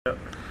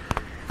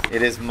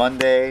It is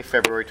Monday,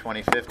 February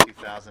 25th,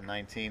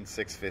 2019,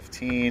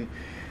 6:15.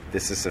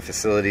 This is the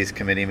Facilities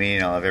Committee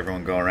meeting. I'll have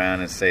everyone go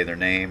around and say their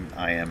name.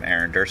 I am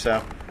Aaron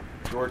Durso.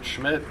 George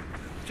Schmidt.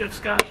 Jeff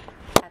Scott.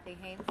 Kathy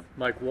Haynes.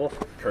 Mike Wolf.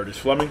 Curtis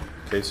Fleming.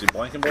 Casey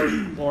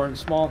Blankenberg. Lauren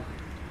Small.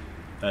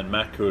 And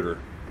Matt Cooter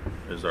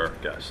is our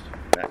guest.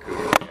 Matt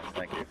Cooper,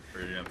 thank you.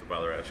 You didn't have to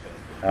bother asking.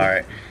 All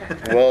right.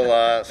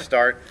 We'll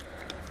start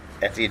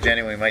at the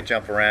agenda. We might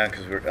jump around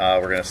because we're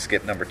going to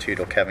skip number 2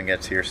 till Kevin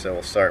gets here. So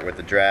we'll start with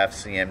the draft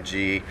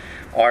CMG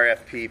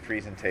RFP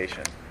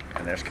presentation.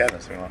 And there's Kevin,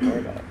 so we don't have to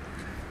worry about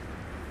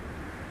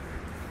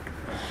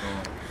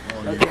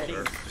it. Okay.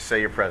 Just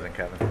say you're present,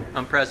 Kevin.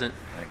 I'm present.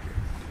 Thank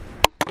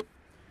you.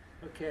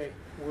 Okay,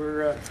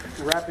 we're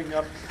wrapping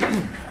up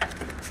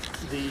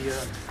the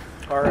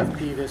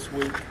RFP this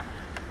week.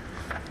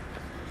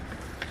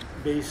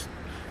 The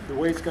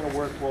way it's going to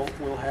work,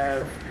 we'll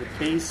have the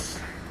base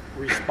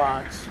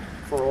response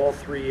for all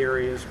 3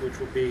 areas, which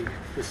will be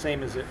the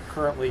same as it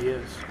currently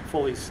is,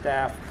 fully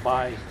staffed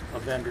by a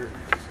vendor.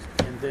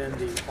 And then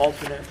the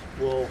alternate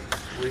will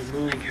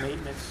remove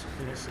maintenance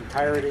in its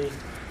entirety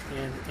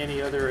and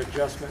any other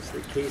adjustments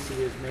that Casey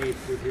has made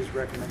with his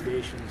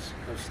recommendations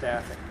of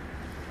staffing.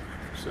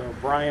 So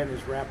Brian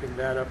is wrapping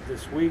that up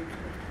this week,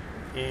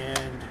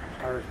 and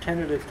our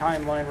tentative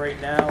timeline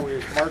right now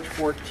is March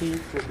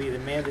 14th will be the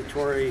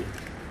mandatory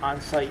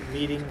on-site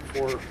meeting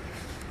for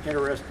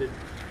interested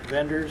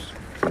vendors.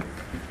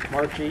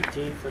 March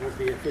 18th it'll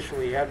be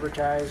officially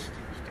advertised.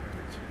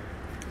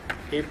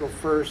 April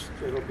 1st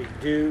it'll be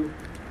due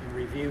and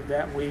reviewed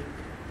that week.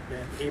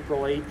 Then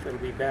April 8th it'll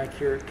be back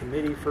here at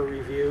committee for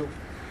review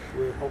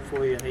with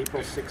hopefully an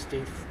April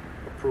 16th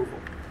approval.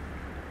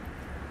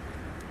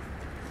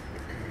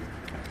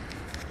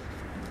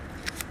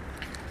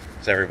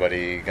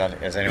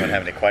 Does anyone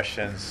have any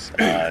questions?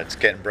 It's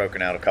getting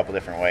broken out a couple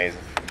different ways,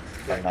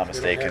 if I'm not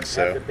mistaken.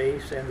 Have the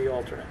base and the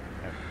alternate.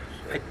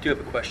 I do have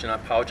a question. I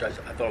apologize.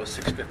 I thought it was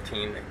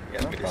 6:15. You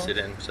asked me to sit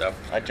in, so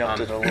I jumped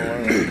it a little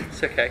early.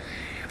 It's okay.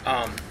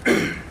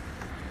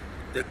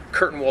 The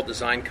curtain wall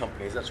design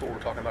companies. That's what we're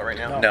talking about right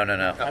now. No.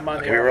 I'm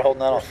on We were holding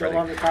that off. still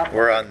on the top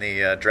We're one. on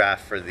the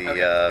draft for the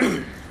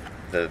Okay.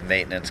 the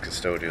maintenance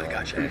custodial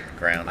Gotcha.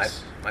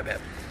 grounds. My bad.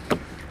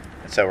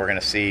 And so we're going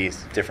to see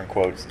different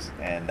quotes,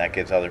 and that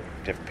gives other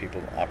different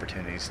people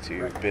opportunities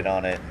to Right. bid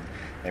on it. And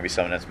maybe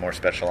someone that's more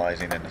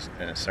specializing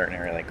in a certain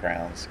area like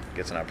grounds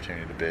gets an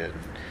opportunity to bid.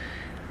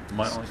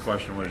 My only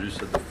question was, you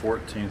said the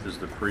 14th is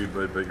the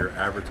pre-bid, but you're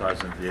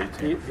advertising the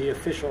 18th. The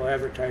official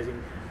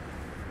advertising,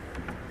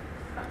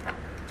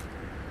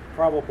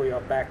 probably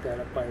I'll back that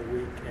up by a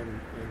week and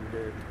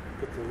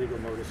put the legal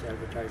notice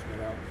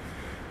advertisement out.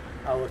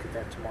 I'll look at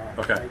that tomorrow.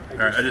 Okay. All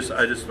right. I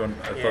thought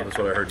that's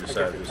what I heard you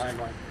say. I get the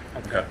timeline.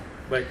 Okay.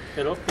 But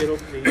it'll be,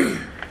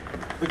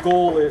 the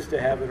goal is to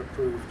have it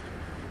approved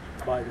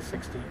by the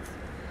 16th.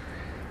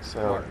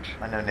 So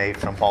I know Nate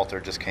from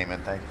Halter just came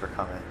in. Thank you for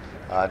coming.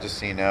 Just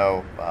so you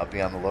know,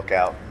 be on the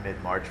lookout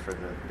mid-March for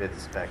the bid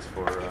specs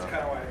for. That's kind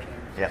of why I came.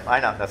 Yeah, I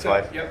know. That's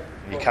why Yep.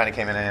 you kind of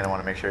came in, and I want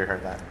to make sure you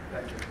heard that.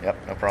 Thank you.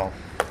 Yep, no problem.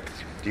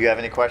 Do you have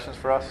any questions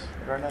for us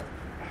during that?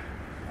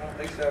 I don't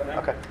think so, no.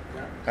 Okay.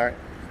 No. All right.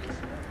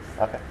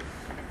 Okay.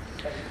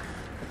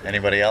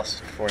 Anybody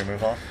else before we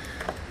move on?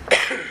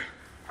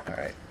 All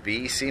right.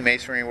 BEC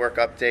masonry work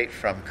update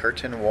from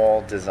Curtain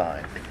Wall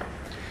Design.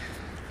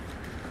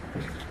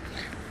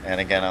 And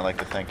again, I'd like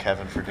to thank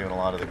Kevin for doing a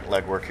lot of the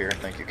legwork here.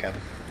 Thank you,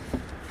 Kevin.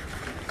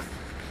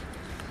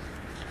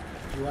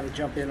 Do you want to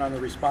jump in on the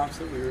response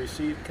that we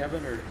received,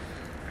 Kevin, or?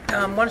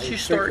 Why don't you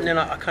start, and then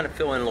I'll kind of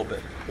fill in a little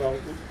bit. Well,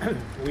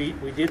 we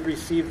did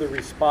receive the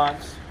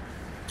response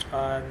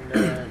on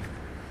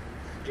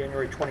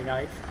January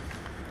 29th,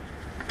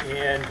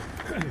 and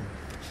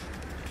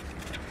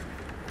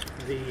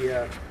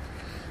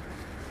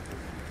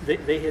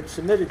they had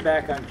submitted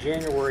back on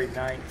January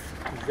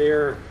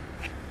 9th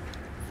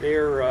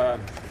their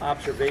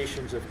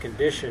observations of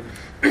condition,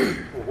 or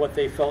what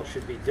they felt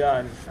should be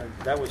done.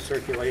 That was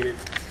circulated.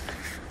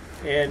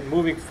 And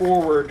moving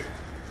forward,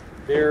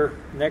 their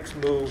next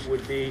move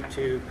would be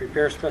to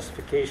prepare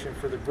specification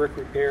for the brick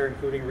repair,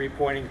 including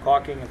repointing,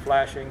 caulking, and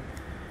flashing,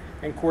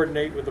 and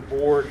coordinate with the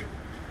board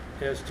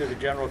as to the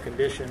general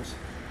conditions.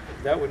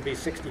 That would be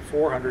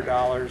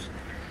 $6,400.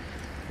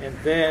 And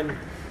then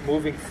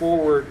moving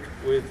forward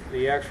with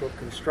the actual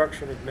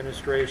construction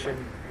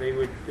administration, they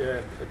would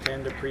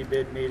attend a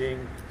pre-bid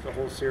meeting, a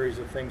whole series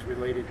of things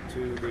related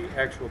to the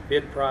actual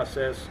bid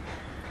process,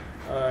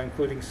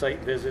 including site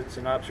visits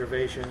and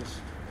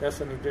observations. That's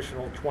an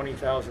additional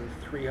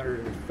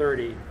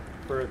 $20,330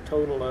 for a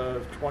total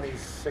of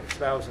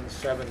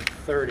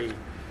 $26,730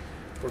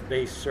 for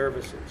base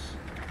services.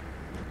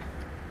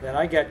 Then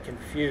I got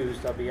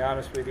confused, I'll be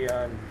honest with you,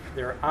 on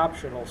their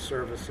optional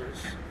services,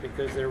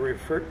 because they're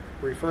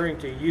referring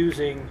to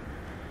using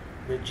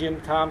the Jim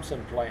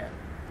Thompson plan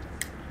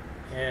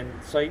and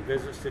site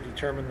visits to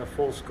determine the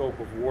full scope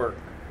of work.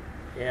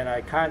 And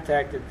I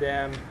contacted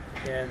them,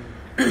 and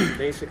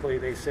basically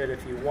they said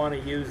if you want to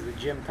use the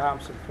Jim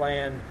Thompson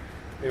plan,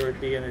 there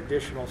would be an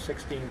additional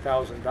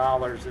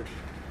 $16,000 that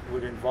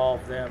would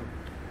involve them.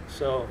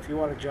 So if you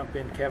want to jump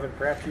in, Kevin,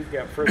 perhaps you've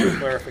got further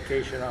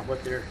clarification on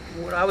what they're...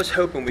 What I was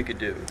hoping we could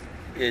do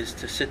is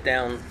to sit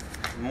down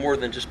more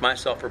than just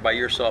myself or by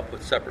yourself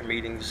with separate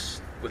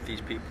meetings with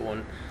these people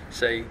and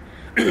say,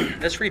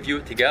 let's review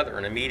it together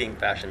in a meeting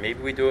fashion.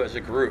 Maybe we do it as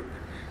a group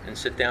and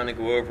sit down and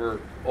go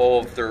over all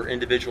of their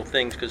individual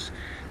things, because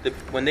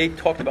when they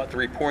talked about the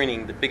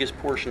repointing, the biggest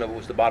portion of it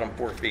was the bottom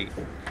 4 feet.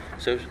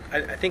 So I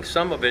think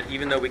some of it,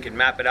 even though we can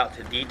map it out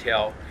to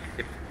detail,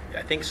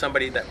 I think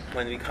somebody that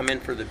when we come in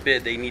for the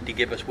bid, they need to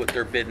give us what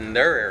they're bidding in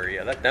their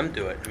area. Let them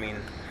do it. I mean,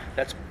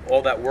 that's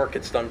all that work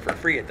gets done for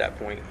free at that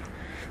point,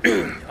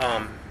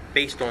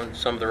 based on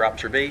some of their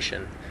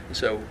observation. And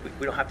so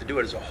we don't have to do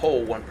it as a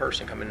whole, one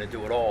person come in and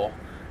do it all.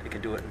 They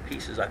can do it in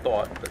pieces, I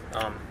thought.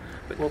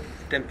 But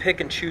then pick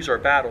and choose our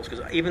battles,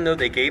 because even though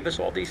they gave us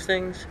all these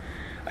things,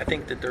 I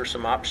think that there's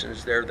some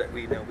options there that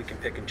we know we can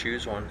pick and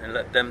choose on and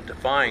let them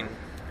define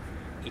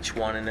each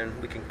one, and then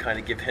we can kind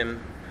of give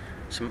him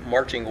some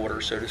marching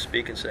orders, so to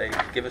speak, and say,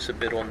 give us a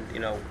bid on,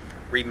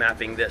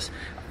 remapping this.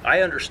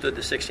 I understood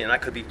the 16, and I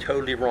could be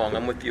totally wrong.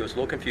 I'm with you. It's a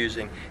little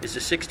confusing. Is the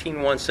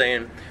 16-1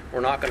 saying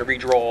we're not going to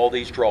redraw all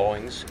these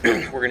drawings?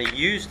 We're going to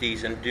use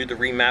these and do the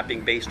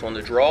remapping based on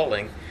the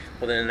drawing?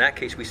 Well, then in that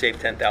case, we save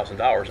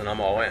 $10,000, and I'm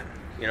all in.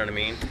 You know what I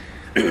mean?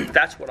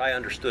 That's what I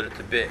understood it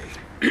to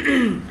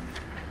be.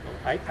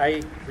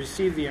 I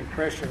received the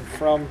impression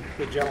from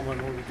the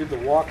gentleman when we did the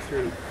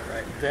walkthrough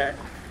that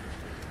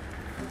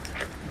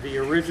the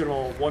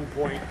original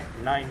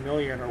 1.9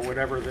 million or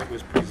whatever that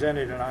was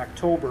presented in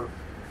October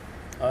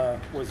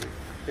was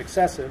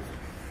excessive,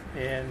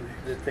 and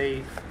that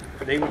they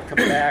would come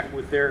back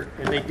with their,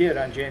 and they did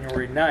on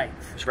January 9th.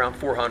 It's around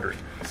 400.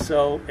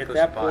 So at Close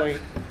that to 5.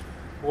 point,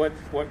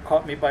 what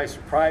caught me by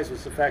surprise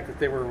was the fact that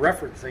they were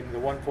referencing the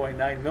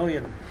 1.9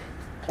 million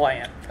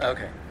plan.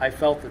 Okay. I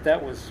felt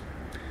that was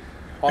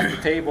off the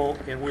table,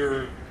 and we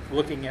were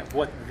looking at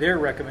what their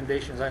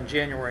recommendations on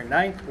January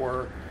 9th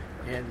were,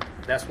 and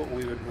that's what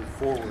we would move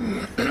forward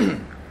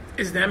with.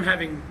 Is them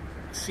having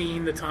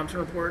seen the Thompson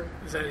report,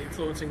 is that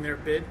influencing their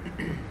bid?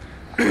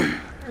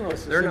 Well,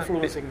 it's They're not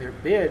influencing their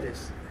bid.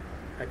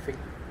 I think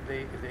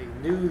they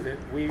knew that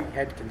we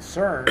had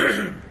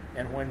concerns,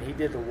 and when he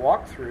did the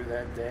walkthrough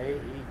that day,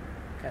 he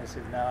kind of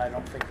said, no, I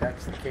don't think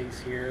that's the case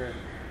here.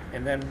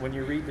 And then when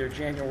you read their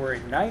January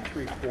 9th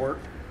report,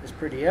 it's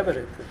pretty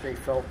evident that they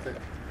felt that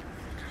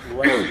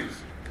less is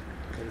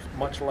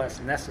much less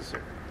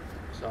necessary.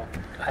 So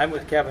I'm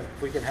with Kevin.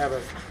 If we can have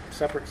a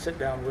separate sit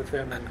down with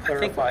them and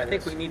clarify I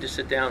think this. we need to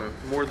sit down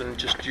more than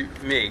just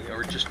me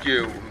or just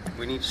you.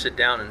 We need to sit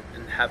down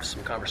and have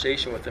some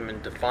conversation with them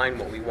and define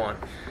what we want.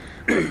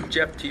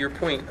 Jeff, to your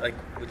point, like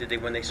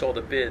when they saw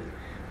the bid,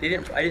 I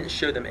didn't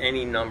show them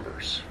any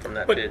numbers from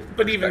that bid.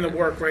 But even the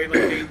work, right?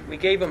 Like we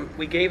gave them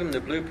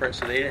the blueprint,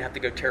 so they didn't have to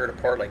go tear it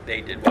apart like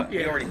they did.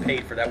 We already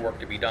paid for that work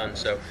to be done,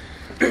 so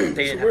they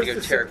didn't have to go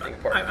tear everything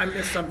apart. I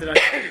missed something.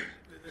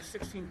 The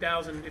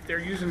 16,000. If they're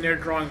using their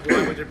drawing,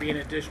 why would there be an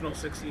additional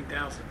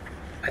 16,000?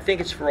 I think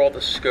it's for all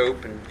the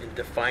scope and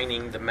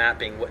defining the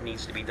mapping, what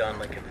needs to be done.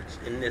 Like if it's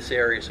in this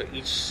area, so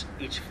each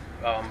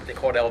they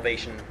call it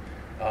elevation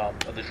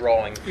of the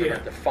drawing. They're going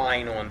to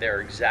define on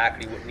there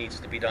exactly what needs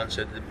to be done,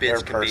 so the bids Their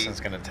can be. person's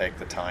going to take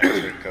the time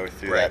to go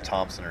through Right. that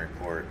Thompson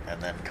report and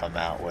then come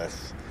out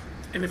with.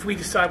 And if we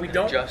decide we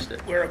don't, adjust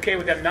it. we're okay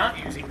with them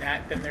not using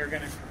that, then they're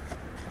going to.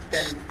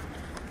 Then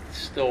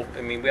Still,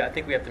 I mean, I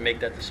think we have to make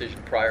that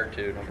decision prior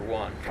to number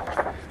one.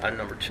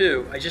 Number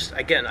two, I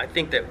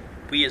think that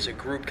we as a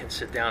group can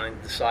sit down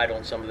and decide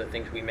on some of the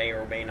things we may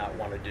or may not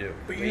want to do.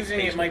 but using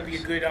it might be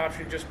a good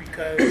option just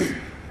because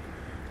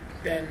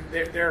then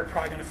they're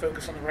probably going to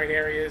focus on the right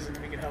areas, and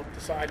we can help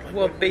decide. Like,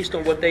 Well, based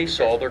on what they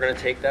saw, they're going to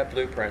take that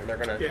blueprint. They're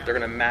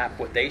going to map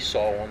what they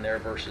saw on there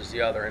versus the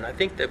other. And I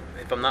think that,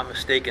 if I'm not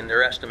mistaken,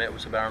 their estimate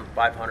was about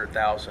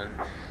 $500,000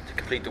 to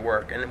complete the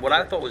work. And what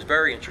I thought was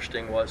very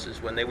interesting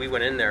is when we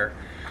went in there.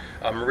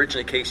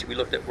 Originally, Casey, we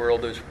looked at where all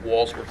those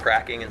walls were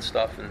cracking and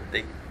stuff, and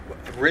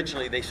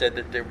originally they said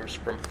that there was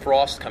from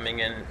frost coming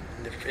in.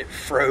 It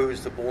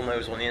froze the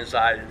bullnose on the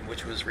inside,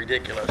 which was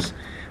ridiculous.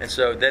 And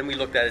so then we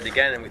looked at it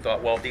again and we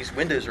thought, well, these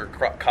windows are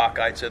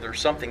cockeyed, so there's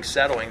something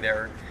settling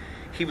there.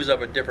 He was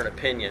of a different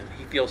opinion.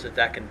 He feels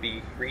that can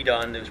be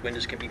redone. Those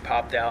windows can be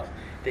popped out.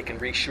 They can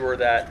reshore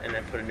that and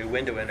then put a new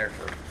window in there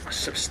for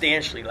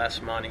substantially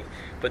less money.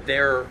 But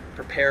they're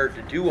prepared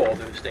to do all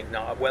those things.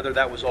 Now, whether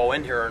that was all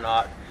in here or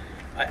not,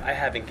 I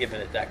haven't given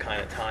it that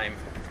kind of time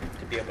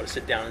to be able to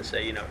sit down and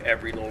say,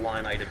 every little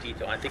line item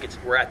detail. I think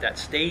we're at that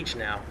stage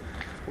now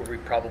where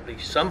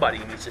somebody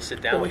needs to sit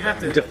down Well, we with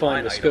have them to and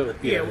define the item. scope.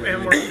 yeah,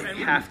 and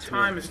have to.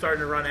 time is starting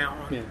to run out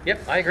on. Yeah.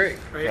 Yep, I agree.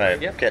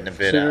 Right? Yep. Getting a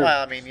bid Sooner- out.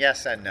 Well, I mean,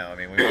 yes and no. I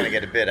mean, we want to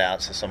get a bid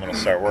out so someone will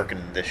start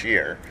working this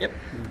year. Yep.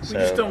 So, We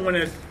just don't want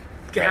to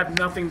have Right.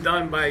 nothing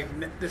done by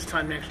this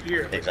time next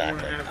year. Like, we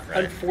Exactly. wanna have-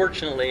 Right.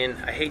 Unfortunately, and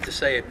I hate to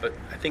say it, but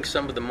I think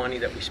some of the money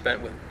that we spent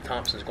with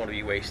Thompson is going to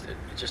be wasted.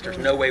 It's just there's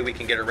no way we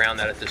can get around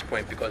that at this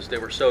point because they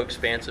were so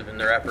expansive in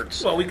their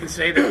efforts Well, we can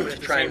say that, but to at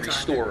the try same and time,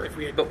 restore if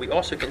we it. had, But we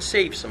also can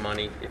save some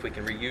money if we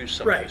can reuse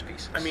some of right. those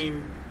pieces. I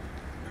mean,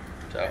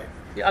 So,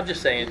 yeah, I'm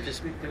just saying,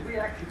 just, Did we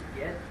actually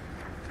get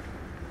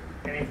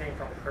anything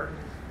from Curtin?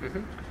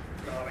 mhm.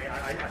 So, I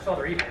mean, I saw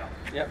their email.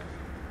 Yep.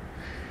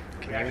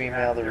 We Can you actually email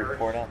have the their-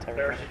 report out to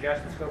Their everybody?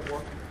 suggestions go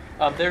for?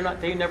 They're not.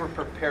 They never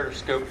prepared a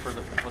scope for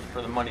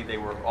the money they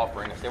were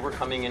offering us. They were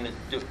coming in to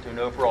do an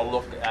overall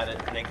look at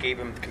it, and they gave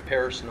them the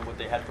comparison of what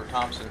they had for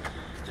Thompson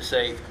to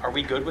say, "Are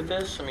we good with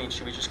this? I mean,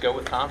 should we just go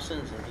with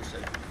Thompson's?" And he said,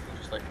 "He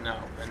was like, no,"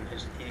 and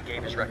he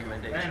gave his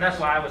recommendations. And that's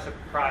why I was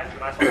surprised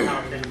when I saw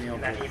Thompson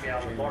in that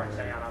email with Lawrence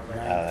sent out. I was Oh,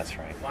 like, that's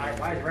right.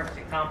 why is it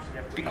referencing Thompson?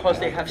 If we- Because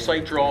they have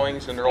site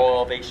drawings and they're all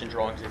elevation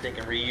drawings that they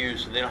can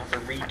reuse, so they don't have to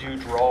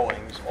redo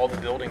drawings. All the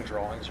building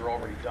drawings are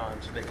already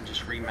done, so they can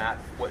just remap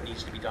what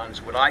needs to be done.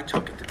 Is what I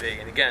took it to be.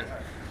 And again,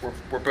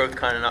 we're both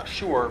kind of not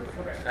sure,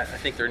 but I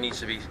think there needs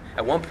to be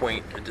at one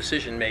point a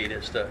decision made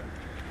as to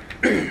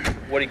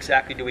what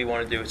exactly do we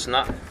want to do. It's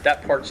not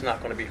that part's not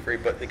going to be free,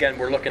 but again,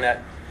 we're looking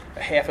at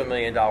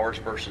 $500,000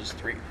 versus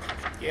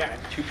Yeah.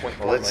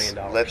 $2.4 Well,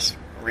 million. let's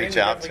reach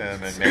out to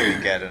him and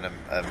maybe get in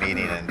a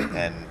meeting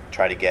and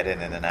try to get in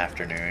an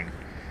afternoon.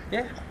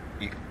 Yeah.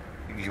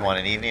 You want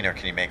an evening, or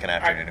can you make an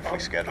afternoon if we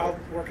schedule I'll it?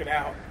 work it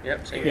out.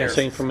 Yep. Same Yeah, here.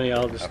 same for me.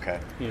 I'll just, Okay.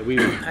 we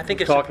I think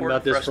were it's talking important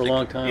about for this us for a to-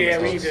 long time. Yeah,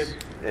 so- we need to.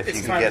 If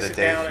it's you time can get to a sit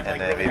date, down and like,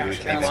 then really maybe we hash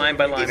it can out. Line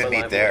by line even by meet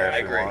line. there I if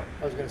you agree. want.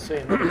 I was going to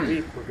say, another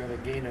week, we're going to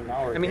gain an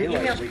hour. I mean, the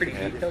daylight. email's We pretty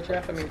can- detailed,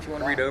 Jeff. I mean, if you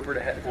want to read over it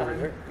ahead of time. I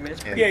mean, it's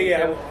Yeah. pretty Yeah, I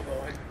detailed.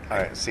 will. All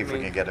right, see if we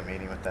can get a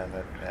meeting with them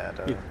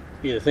at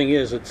Yeah, the thing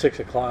is, at 6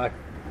 o'clock,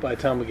 by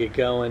the time we get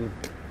going,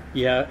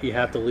 you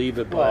have to leave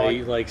it Well, by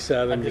like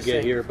 7 I'm to just get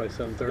saying, here by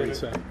 7:30.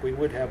 So We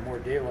would have more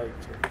daylight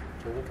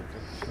to look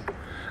at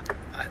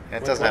things.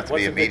 It doesn't have to be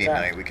What's a a good meeting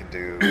time? night. We can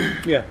do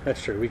yeah,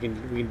 that's true. We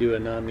can do a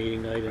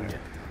non-meeting night and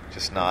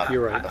just not.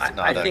 You're right. not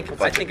a I think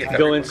budget if meeting. go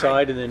everybody-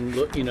 inside and then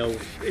look,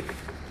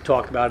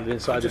 talk about it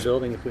inside the just-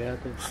 building if we have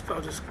to.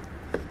 I'll just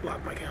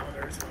block my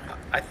calendar. It's fine.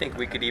 I think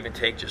we could even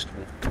take just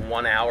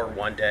 1 hour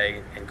one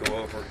day and go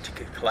over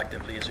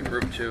collectively as a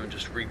group too, and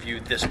just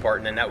review this part,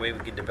 and then that way we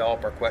can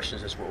develop our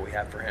questions as what we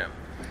have for him.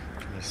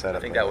 You set I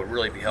up think a- that would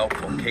really be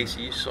helpful.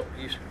 Casey,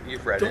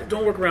 you've read it.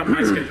 Don't work around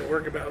my schedule.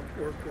 Work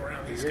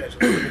around his schedule.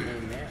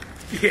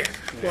 Yeah.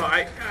 Well,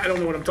 I don't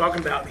know what I'm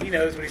talking about. He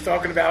knows what he's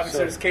talking about, and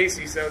so does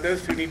Casey. So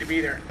those two need to be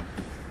there.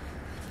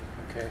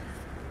 Okay.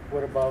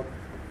 What about?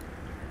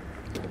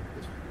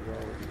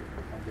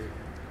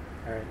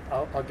 All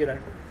right. I'll get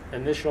an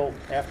initial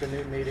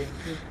afternoon meeting,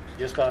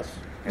 just us.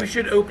 We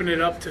should open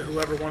it up to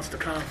whoever wants to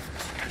come.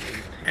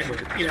 And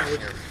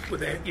with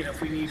that,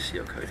 if we need,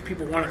 if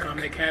people want to come,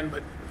 they can.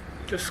 But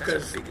just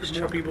because the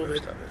more people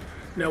that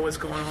know what's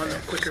going on, the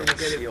quicker we'll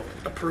get it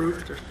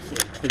approved.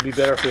 It'd be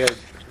better if we had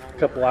a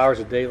couple hours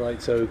of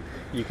daylight so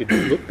you could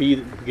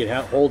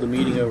hold a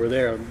meeting over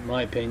there. In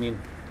my opinion,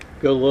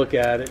 go look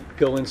at it,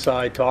 go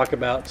inside, talk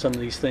about some of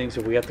these things.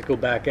 If we have to go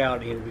back out,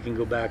 we can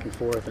go back and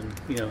forth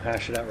and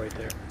hash it out right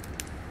there.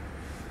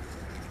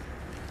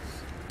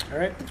 All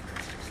right.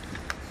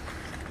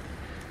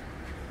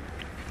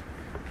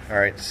 All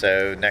right.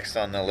 So next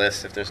on the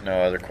list, if there's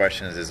no other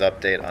questions, is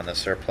update on the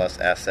surplus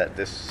asset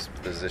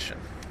disposition.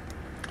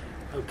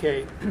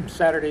 Okay.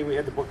 Saturday we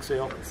had the book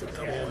sale. It's a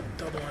and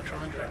double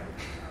entendre.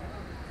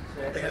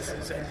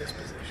 Passes and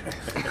disposition.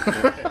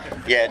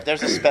 Yeah,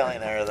 there's a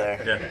spelling error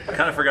there. Yeah,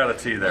 kind of forgot a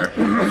T there.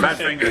 Fat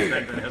fingers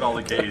and hit all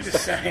the K's.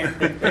 Just saying.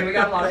 And we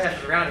got a lot of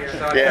S's around here,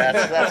 so. Yeah,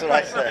 that's what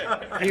I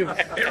said.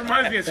 It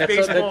reminds me of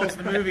Spaceballs,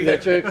 the movie.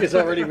 That joke is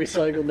already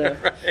recycled now.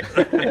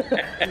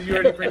 Did you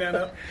already bring that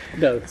up?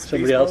 No,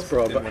 somebody else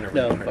brought it.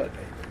 No, but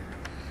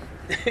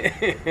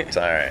It's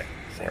all right.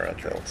 We're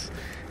adults.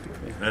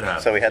 It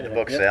happens. So we had the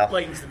book sale.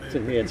 Lightens the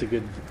movie. it's a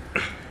good.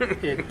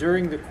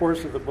 during the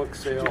course of the book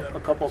sale, a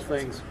couple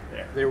things.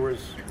 There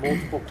was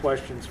multiple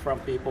questions from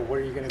people. What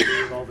are you going to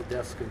do with all the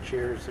desks and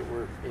chairs that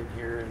were in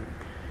here?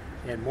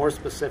 And more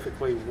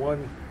specifically,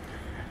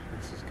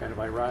 this is kind of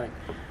ironic,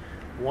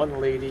 one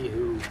lady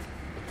who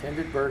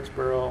attended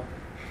Birdsboro,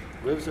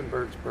 lives in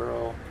Birdsboro,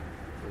 or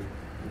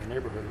in the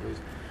neighborhood at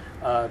least,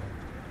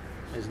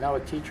 is now a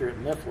teacher at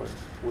Mifflin,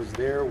 was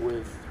there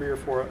with 3 or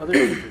 4 other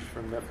teachers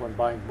from Mifflin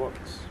buying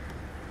books,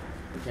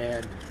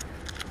 and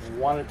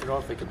wanted to know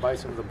if they could buy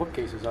some of the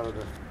bookcases out of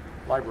the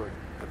library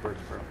at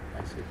Birdsboro.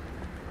 I see.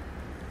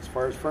 As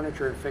far as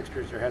furniture and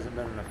fixtures, there hasn't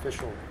been an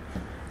official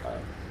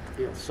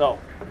deal. So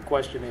the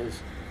question is,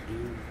 do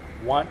you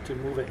want to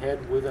move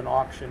ahead with an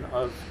auction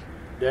of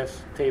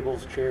desks,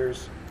 tables,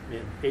 chairs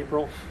in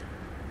April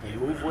and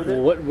move with it?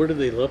 Well, what do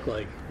they look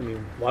like? I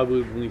mean, why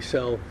would we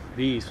sell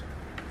these?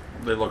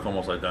 They look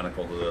almost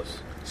identical to this.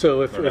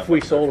 So They're not if we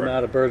much sold them different.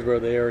 out of Birdsboro,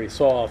 they already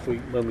saw.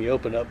 When we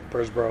open up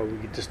Birdsboro, we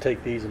could just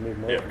take these and move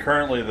them Yeah, over.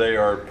 currently they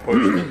are pushed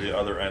to the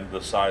other end,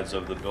 the sides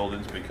of the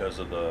buildings because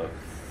of the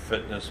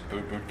fitness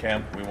boot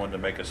camp. We wanted to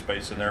make a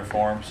space in there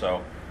for them,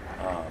 so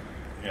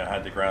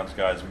had the grounds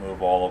guys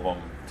move all of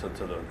them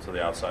to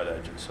the outside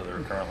edges. So they're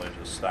currently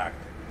just stacked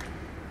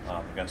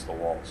against the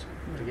walls.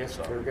 I guess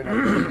So- we're going to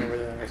be over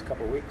the next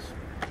couple of weeks.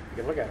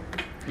 You can look at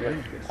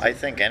them. I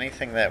think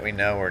anything that we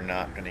know we're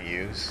not going to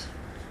use,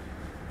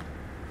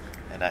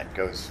 And that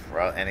goes for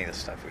any of the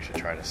stuff we should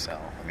try to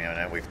sell. I mean,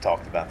 I know we've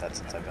talked about that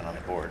since I've been on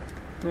the board.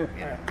 Yeah.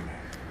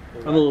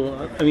 You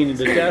know. I mean,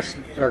 the desks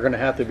are going to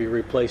have to be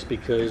replaced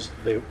because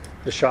the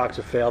shocks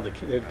have failed.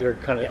 They're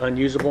kind of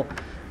unusable.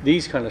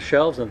 These kind of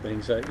shelves and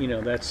things,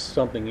 that's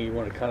something you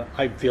want to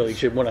I feel you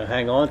should want to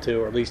hang on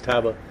to, or at least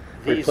have a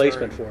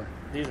replacement for.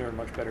 These are in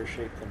much better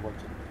shape than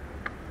what's in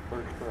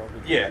Birchboro.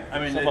 Yeah, I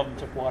mean, some of them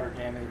took water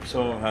damage.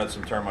 Some of them had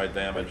some termite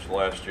damage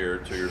last year,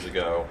 2 years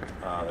ago.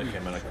 They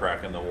came in a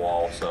crack in the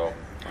wall, so.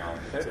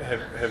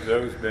 Have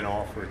those been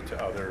offered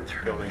to other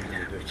buildings in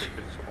the district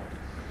as well?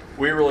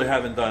 We really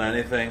haven't done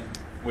anything.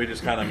 We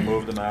just kind of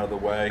moved them out of the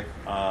way,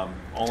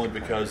 only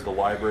because the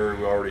library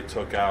we already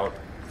took out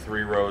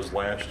 3 rows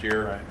last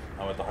year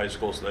at the high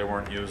school, so they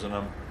weren't using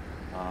them.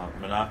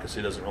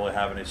 Monocacy doesn't really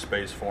have any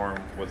space for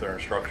them with their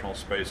instructional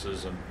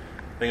spaces, and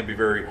I think it'd be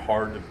very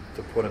hard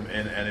to put them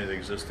in any of the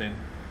existing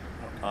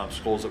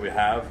schools that we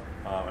have.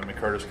 I mean,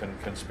 Curtis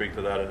can speak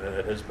to that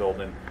at his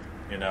building.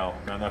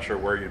 I'm not sure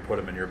where you'd put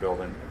them in your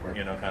building,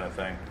 kind of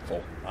thing.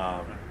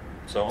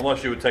 So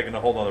unless you would take in a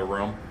whole other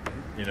room,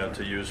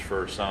 to use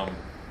for some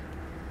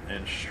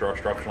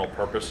instructional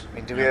purpose. I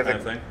mean, do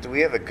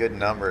we have a good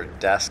number of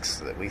desks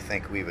that we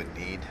think we would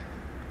need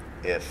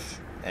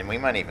and we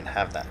might even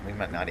have that. We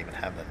might not even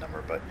have that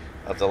number, but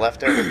of the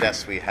leftover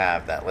desks we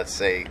have that, let's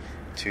say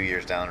 2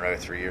 years down the road,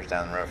 3 years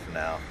down the road from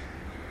now,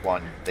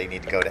 they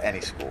need to go to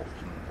any school.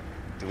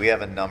 Do we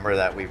have a number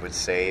that we would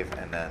save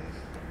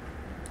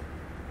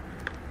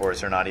or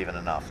is there not even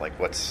enough? Like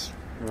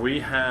We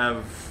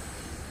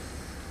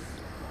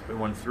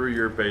went through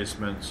your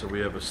basement, so we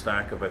have a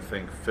stack of, I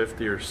think,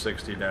 50 or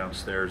 60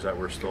 downstairs that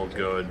were still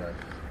good.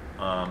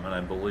 And I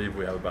believe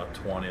we have about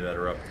 20 that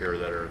are up here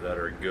that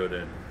are good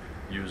and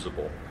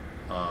usable,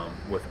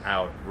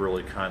 without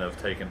really kind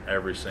of taking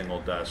every single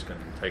desk and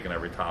taking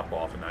every top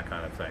off and that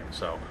kind of thing.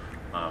 So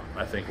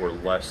I think we're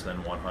less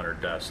than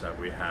 100 desks that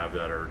we have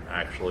that are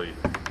actually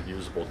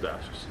usable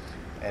desks.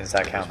 And does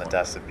that count the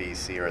desks at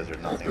BEC, or is there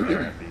nothing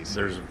there at BEC?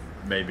 There's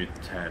maybe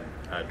 10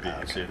 at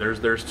BEC. Okay.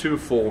 There's 2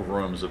 full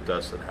rooms of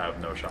desks that have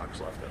no shocks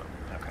left in them.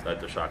 Okay.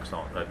 That the shocks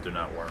that do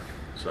not work.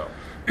 So,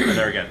 and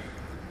there again,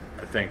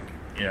 I think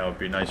it'd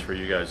be nice for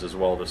you guys as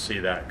well to see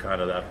that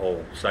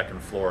whole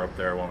second floor up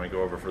there when we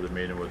go over for the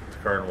meeting with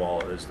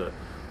Kernwall, is to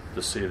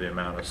see the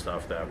amount of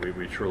stuff that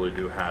we truly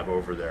do have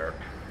over there.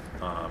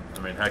 I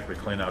mean, heck, we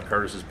cleaned out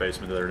Curtis's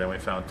basement the other day and we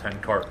found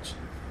 10 carts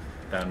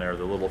down there,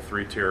 the little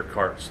 3-tier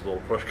carts, the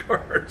little push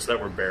carts that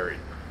were buried.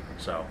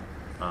 So,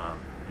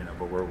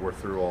 but we're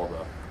through all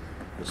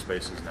the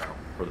spaces now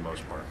for the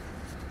most part.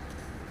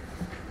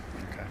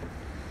 Okay.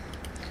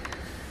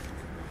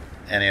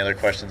 Any other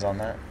questions on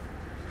that?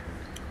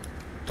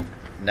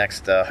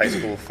 Next, high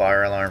school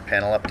fire alarm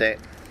panel update.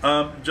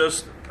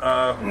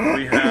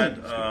 We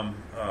had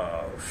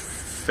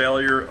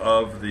failure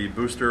of the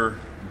booster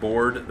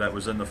board that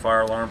was in the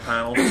fire alarm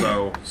panel.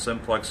 So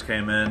Simplex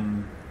came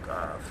in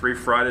 2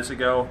 Fridays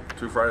ago,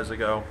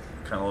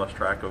 kind of lost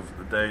track of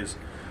the days,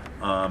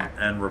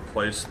 and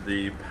replaced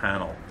the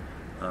panel.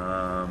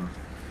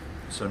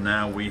 So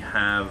now we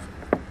have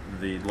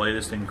the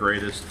latest and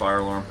greatest fire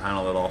alarm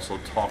panel that also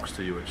talks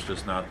to you. It's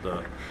just not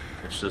the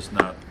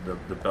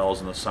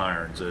bells and the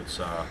sirens. It's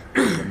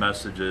the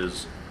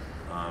messages.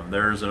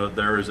 There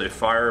is a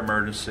fire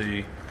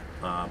emergency.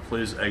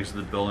 Please exit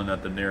the building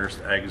at the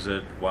nearest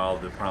exit while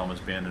the problem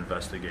is being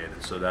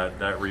investigated. So that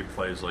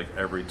replays like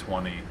every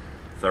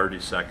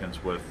 20-30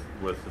 seconds with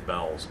the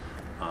bells.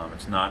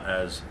 It's not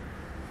as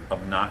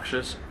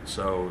obnoxious,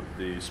 so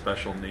the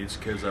special needs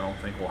kids I don't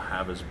think will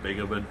have as big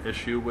of an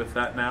issue with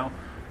that now,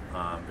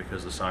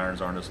 because the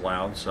sirens aren't as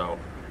loud. So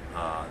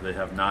they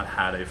have not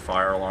had a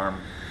fire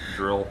alarm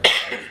drill once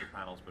the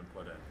panel's been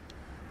put in.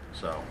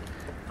 So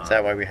is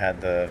that why we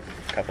had the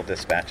couple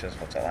dispatches?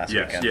 What's that last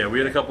weekend? Yeah, we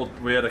had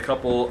a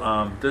couple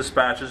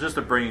dispatches. Just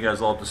to bring you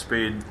guys all up to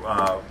speed,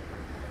 about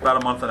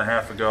a month and a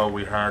half ago,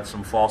 we had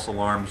some false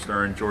alarms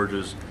during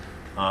George's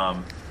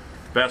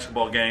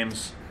basketball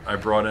games. I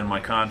brought in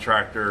my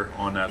contractor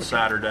on that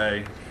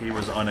Saturday. He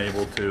was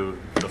unable to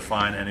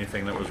define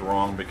anything that was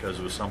wrong because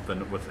it was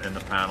something within the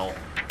panel.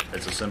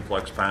 It's a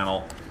Simplex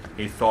panel.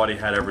 He thought he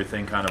had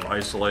everything kind of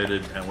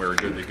isolated and we were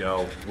good to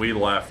go. We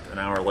left an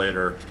hour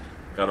later,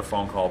 got a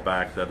phone call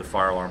back that the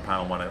fire alarm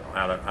panel went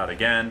out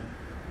again.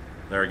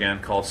 There again,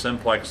 called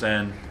Simplex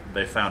in.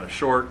 They found a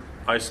short,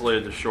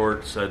 isolated the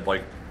short, said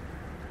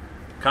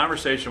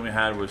conversation we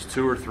had was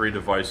 2 or 3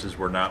 devices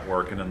were not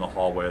working in the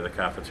hallway of the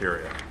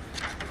cafeteria.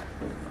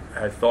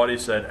 I thought he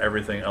said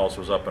everything else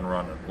was up and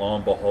running. Lo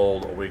and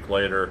behold, a week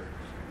later,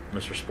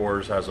 Mr.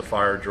 Spores has a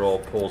fire drill,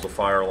 pulls a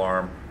fire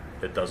alarm,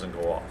 it doesn't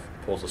go off.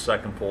 Pulls a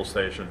second pull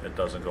station, it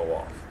doesn't go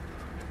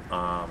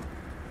off.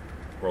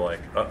 We're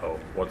like, uh-oh,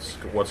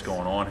 what's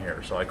going on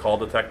here? So I called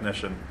the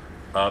technician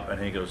up,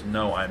 and he goes,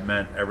 no, I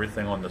meant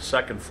everything on the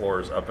second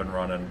floor is up and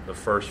running. The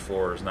first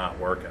floor is not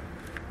working.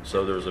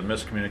 So there was a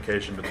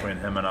miscommunication between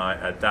him and I.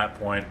 At that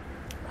point,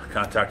 I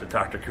contacted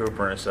Dr.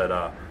 Cooper and I said,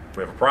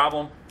 we have a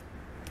problem.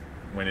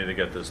 We need to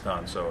get this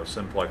done. So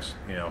Simplex,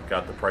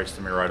 got the price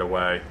to me right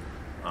away.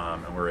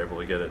 and we were able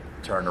to get it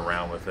turned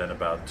around within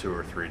about 2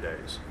 or 3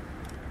 days.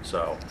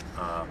 So,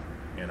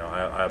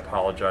 I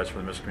apologize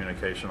for the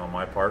miscommunication on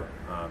my part,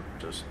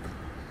 just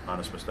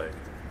honest mistake,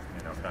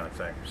 kind of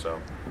thing. So,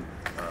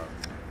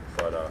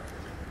 but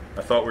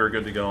I thought we were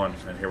good to go, and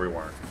here we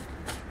weren't.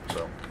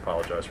 So,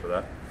 apologize for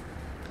that.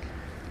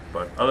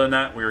 But other than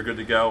that, we were good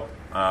to go.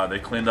 They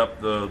cleaned up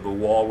the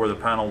wall where the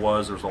panel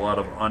was. There was a lot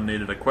of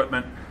unneeded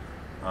equipment.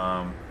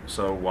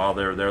 So while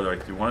they were there, they're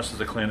like, "Do you want us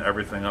to clean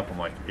everything up?" I'm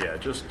like, "Yeah,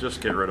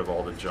 just get rid of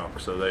all the junk."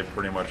 So they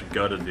pretty much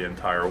gutted the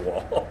entire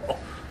wall.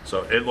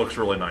 So it looks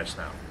really nice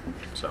now.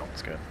 So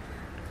That's good.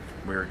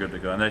 we were good to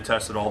go. And they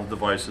tested all the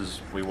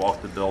devices. We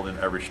walked the building.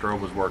 Every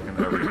strobe was working.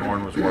 Every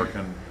horn was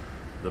working.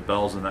 The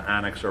bells in the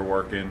annex are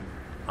working.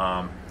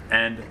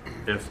 And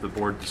if the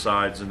board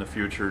decides in the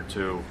future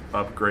to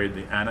upgrade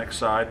the annex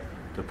side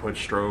to put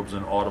strobes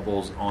and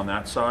audibles on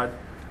that side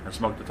and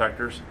smoke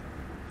detectors,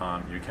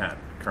 you can.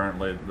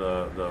 Currently,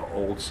 the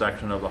old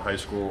section of the high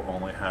school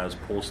only has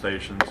pull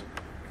stations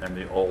and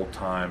the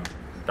old-time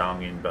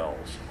donging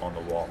bells on the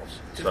walls.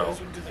 Do So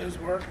those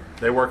work?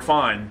 they work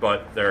fine,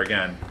 but there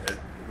again,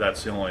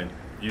 that's the only.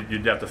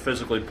 You'd have to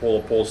physically pull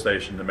a pull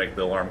station to make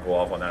the alarm go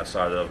off on that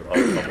side of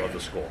the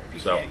school.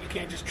 You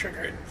can't just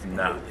trigger it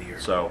No. remotely.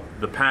 So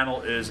the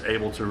panel is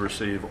able to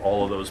receive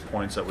all of those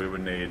points that we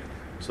would need.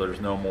 So there's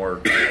no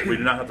more. We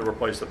do not have to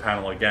replace the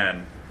panel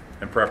again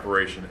in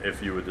preparation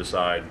if you would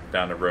decide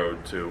down the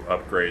road to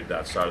upgrade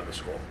that side of the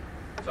school.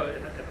 So if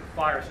a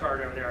fire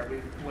started over there,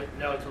 we wouldn't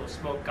know until the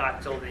smoke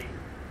got till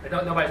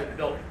nobody's in the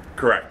building,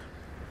 Correct.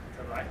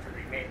 for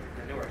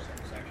the newer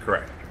section.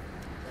 Correct.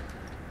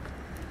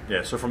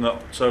 Yeah. So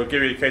to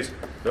give you a case,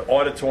 the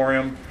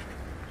auditorium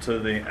to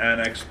the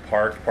annex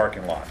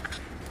parking lot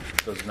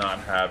does not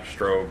have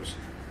strobes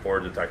or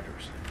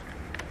detectors.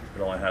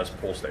 It only has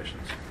pull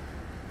stations.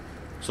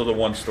 So the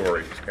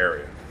one-story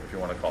area, if you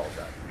want to call it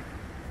that.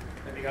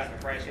 Have you gotten the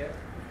price yet?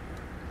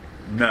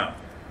 No.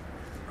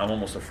 I'm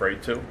almost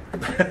afraid to.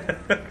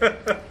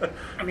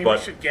 I mean, But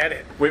we should get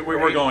it. we were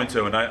right? going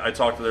to, and I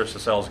talked to their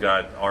sales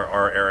guy,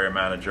 our area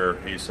manager.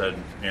 He said,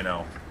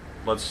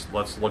 let's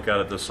look at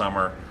it this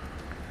summer,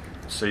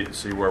 see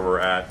where we're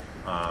at.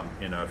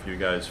 If you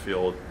guys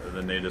feel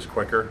the need is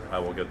quicker, I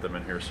will get them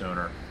in here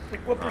sooner.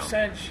 Like, what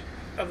percentage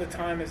of the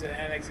time is it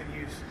annex in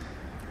use?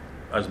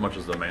 As much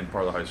as the main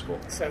part of the high school.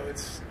 So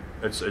it's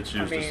It's used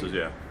I mean- just as,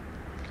 yeah.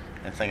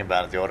 And think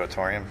about it, the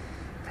auditorium,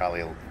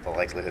 probably the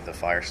likelihood of the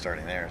fire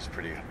starting there is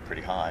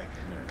pretty high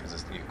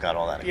because you've got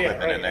all that Yeah,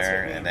 equipment right, in that's there,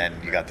 what I mean. and then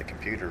you got the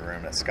computer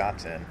room that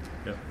Scott's in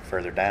Yep.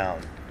 further down,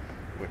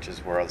 which is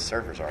where all the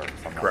servers are,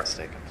 if I'm not Correct.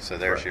 mistaken. So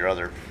there's Correct. your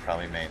other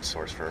probably main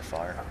source for a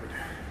fire.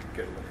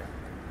 Get a look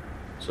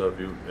at So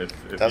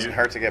if Doesn't you,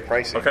 hurt to get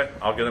pricey. Okay,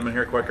 I'll get them in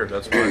here quicker.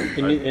 That's fine.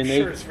 And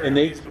sure it's very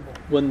reasonable.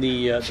 when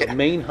the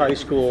main high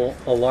school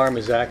alarm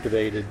is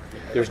activated,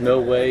 there's no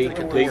way,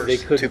 they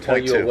couldn't tell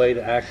you a 2.2. way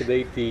to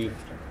activate the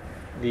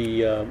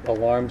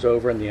alarms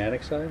over in the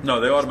annex side? No,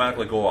 they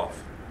automatically go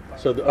off.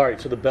 So, all right,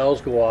 so the bells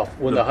go off.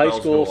 When The the high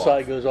bells school go off.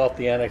 side goes off,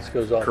 the annex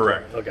goes off. too?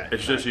 Correct. Okay.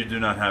 It's just you do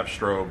not have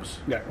strobes,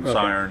 Yeah, okay.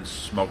 sirens,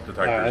 smoke detectors.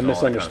 All right, I all that kind of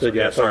misunderstood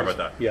you. stuff. I Yeah, sorry thought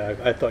about that. Yeah,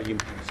 I thought you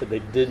said they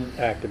didn't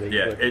activate.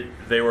 Yeah, but-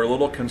 they were a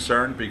little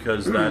concerned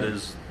because that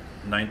is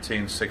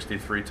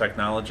 1963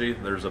 technology.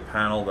 There's a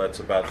panel that's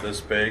about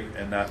this big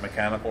in that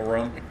mechanical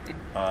room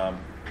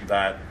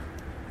that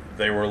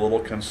they were a little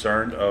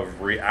concerned of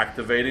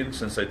reactivating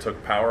since they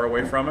took power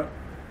away from it.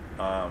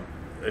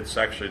 It's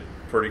actually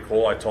pretty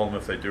cool. I told them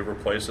if they do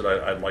replace it,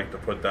 I'd like to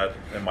put that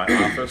in my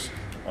office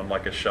on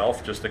like a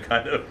shelf just to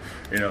kind of,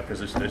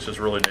 because it's just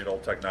really neat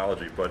old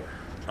technology. But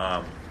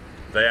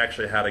they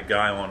actually had a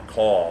guy on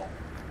call,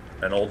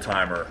 an old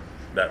timer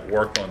that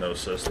worked on those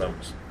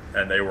systems,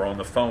 and they were on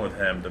the phone with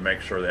him to make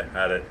sure they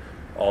had it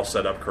all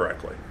set up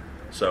correctly.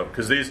 So,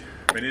 because these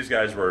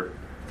guys were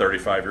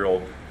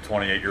 35-year-old,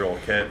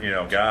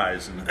 28-year-old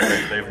guys, and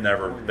they've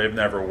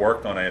never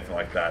worked on anything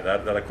like that.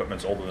 That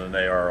equipment's older than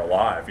they are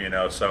alive,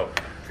 So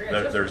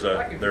there's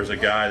a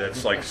guy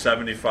that's like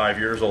 75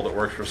 years old that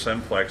works for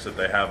Simplex that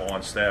they have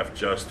on staff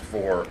just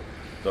for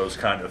those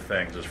kind of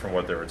things, just from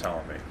what they were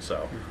telling me.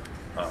 So,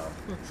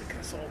 It's a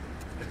consultant.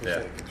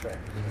 yeah,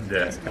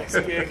 Nice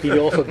gig. He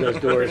also does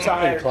doors and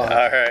Retired. All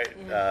closets.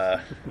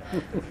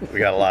 right, we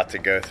got a lot to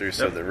go through.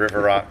 So the River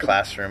Rock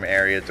classroom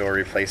area door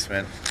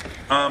replacement.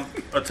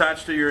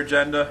 Attached to your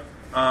agenda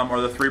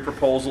are the 3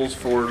 proposals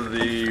for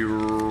the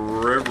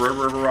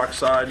River Rock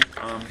side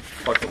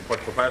flexible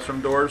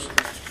classroom doors.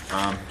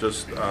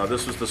 This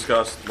was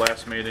discussed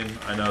last meeting.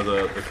 I know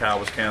the cow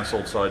was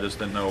canceled, so I just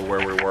didn't know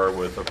where we were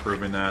with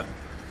approving that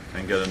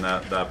and getting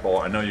that ball.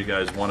 I know you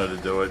guys wanted to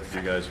do it.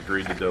 You guys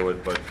agreed to do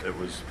it, but it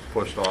was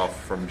pushed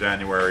off from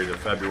January to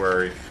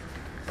February,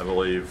 I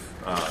believe,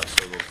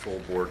 so the full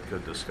board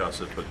could discuss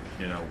it, but,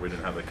 we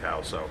didn't have the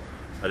cow, so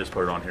I just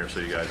put it on here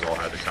so you guys all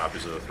had the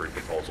copies of the 3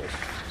 proposals.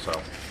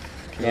 So,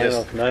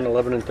 9,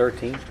 11, and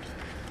 13.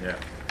 yeah.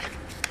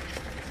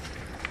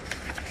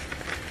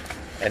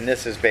 And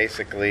this is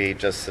basically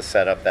just to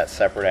set up that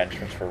separate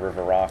entrance for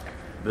River Rock.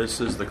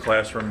 This is the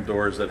classroom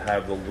doors that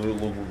have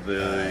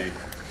the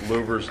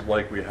louvers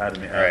like we had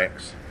in the Right.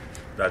 annex.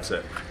 That's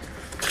it.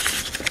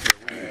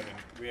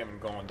 We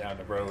haven't gone down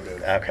the road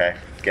of Okay,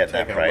 getting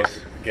that taking a look price.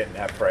 at getting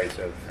that price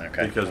of.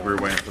 Okay. Because we're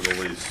waiting for the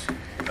lease,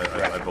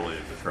 I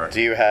believe, correct?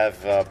 Do you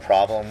have a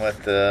problem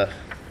with the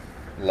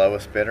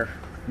lowest bidder?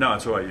 No,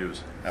 that's who I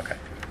use. Okay.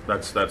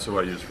 That's who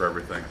I use for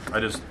everything.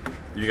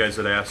 You guys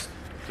had asked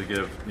to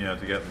give,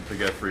 to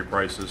get free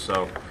prices,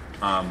 so,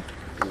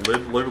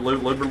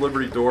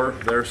 Liberty Door,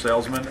 their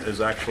salesman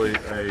is actually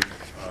a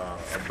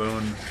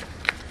Boone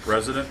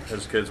resident.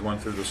 His kids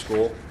went through the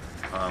school,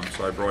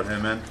 so I brought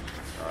him in.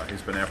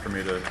 He's been after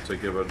me to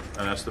give an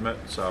estimate,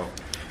 so,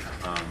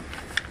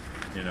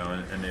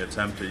 in the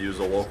attempt to use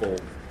a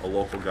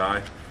local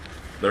guy,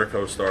 they're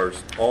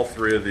co-stars. All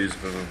three of these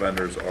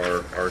vendors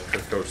are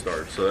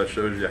co-stars, so that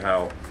shows you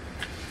how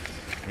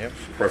Yep.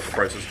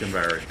 prices can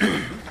vary.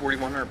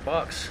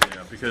 $4,100.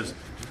 Because,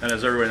 and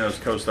as everybody knows,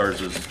 co-stars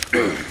is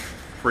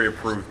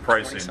pre-approved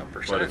pricing,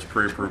 20-some%. but it's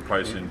pre-approved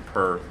pricing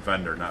per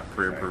vendor, not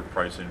pre-approved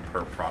pricing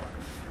per product.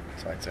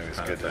 So it's always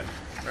kind good of to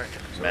thing. Right.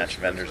 So match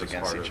it's- vendors it's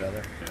against part each of-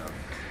 other. yeah.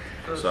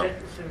 So So-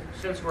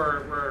 since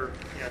we're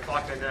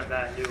talking to them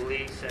about a new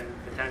lease and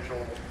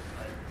potential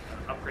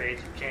upgrades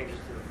and changes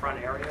to the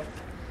front area,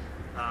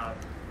 I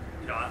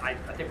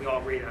think we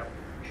all agree that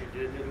we should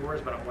do the new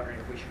doors, but I'm wondering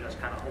if we should just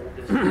kind of hold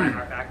this in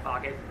our back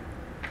pocket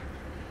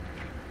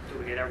till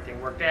we get everything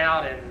worked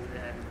out and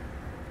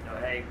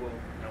hey,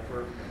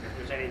 if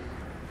there's any,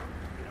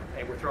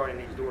 hey, we're throwing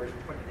in these doors,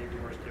 we're putting in these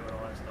doors too and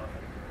all that stuff.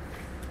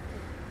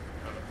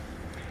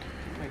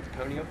 Make the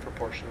pony up for a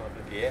portion of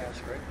it, if you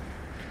ask, right?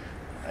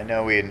 I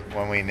know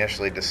when we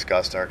initially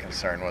discussed, our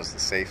concern was the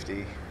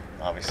safety.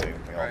 Obviously,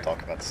 we all Right.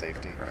 talk about the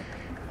safety.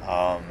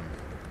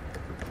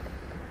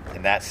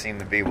 And that seemed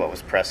to be what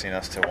was pressing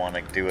us to want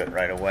to do it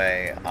right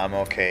away. I'm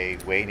okay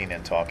waiting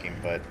and talking,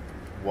 but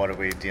what are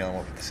we dealing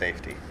with the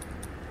safety?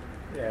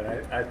 Yeah,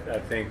 and I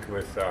think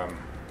with,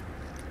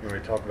 when we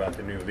talk about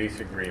the new lease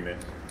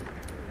agreement,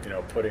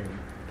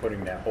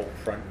 putting that whole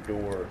front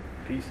door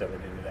piece of it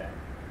into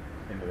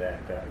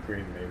that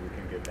agreement, maybe we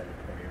can get that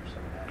at 20 or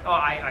some of that. Oh,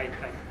 I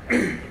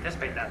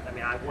anticipate that. I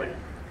mean, I wouldn't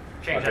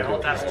change that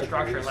whole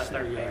structure unless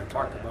they're paying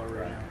part of About that.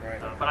 right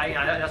now. But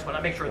that's what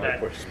I make sure that,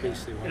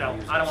 Space they I wanna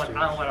use don't want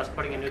upstairs. us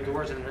putting in new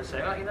doors and then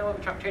say, oh, you know what,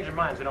 we're changing our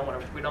minds. We don't want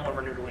to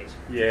renew the lease.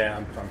 Yeah,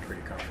 I'm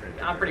pretty confident.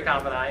 I'm pretty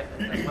confident. I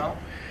think, well,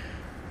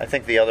 I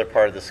think the other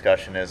part of the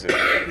discussion is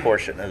a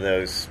portion of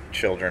those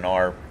children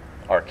are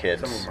our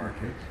kids. Some of them are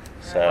kids.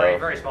 So very,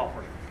 very small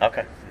portion.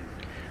 okay,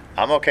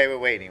 I'm okay with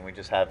waiting. We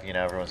just have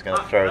everyone's going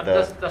to throw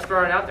the. Let's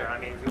throw it out there. I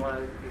mean, if you want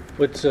to.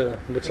 What's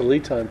a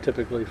lead time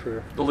typically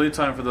for? The lead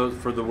time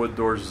for the wood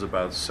doors is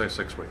about six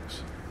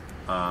weeks.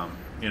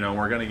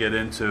 We're going to get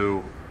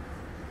into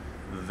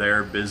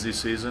their busy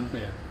season.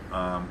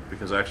 Yeah.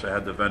 Because I actually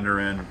had the vendor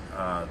in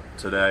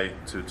today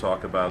to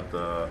talk about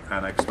the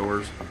annex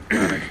doors,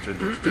 annex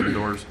gym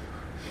doors.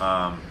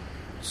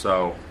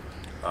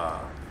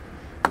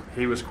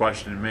 He was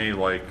questioning me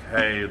like,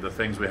 hey, the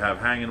things we have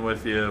hanging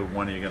with you,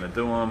 when are you going to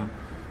do them?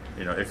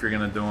 If you're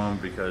going to do them,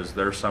 because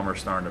their summer's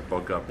starting to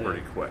book up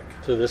pretty quick.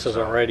 So this is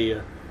already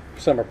a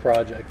summer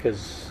project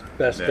because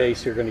best Yeah.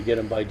 case you're going to get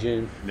them by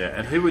June. Yeah,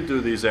 and he would do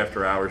these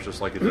after hours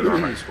just like he did our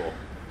high school.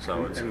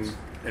 So it's And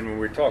when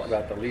we talk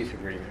about the lease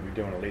agreement, we're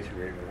doing a lease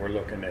agreement, we're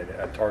looking at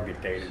a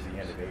target date is the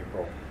end of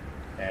April,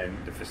 and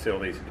the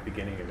facilities at the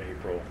beginning of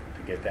April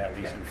to get that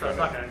lease So it's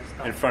not gonna-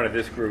 in front of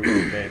this group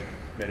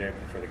mid-April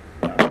for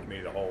the committee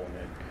of the whole, and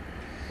then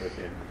we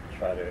can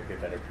try to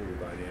get that approved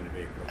by the end of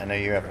April. I know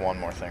you have one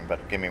more thing,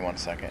 but give me 1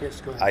 second.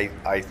 Yes, go ahead.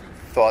 I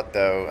thought,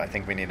 though, I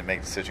think we need to make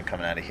a decision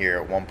coming out of here.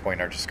 At one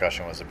point, our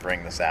discussion was to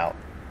bring this out.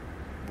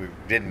 We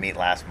didn't meet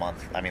last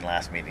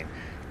meeting,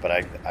 but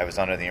I was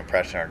under the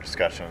impression our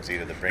discussion was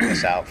either to bring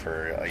this out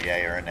for a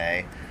yay or a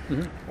nay,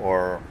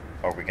 or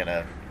are we going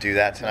to do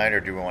that tonight, or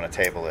do we want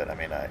to table it? I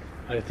mean,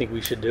 I think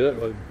we should do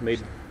it. We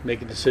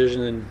make a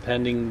decision and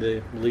pending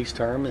the lease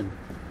term, and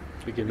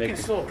we can You make. can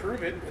still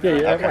approve it. Yeah,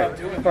 without right.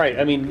 doing it. Right.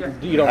 I mean,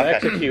 you don't Okay.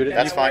 execute it.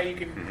 That's That way fine. you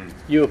can-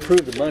 You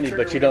approve the money,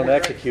 but you don't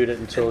execute it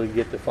until you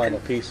get the final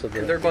piece of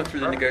And they're the. going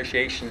through the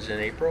negotiations in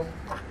April,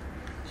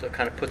 so it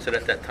kind of puts it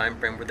at that time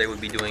frame where they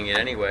would be doing it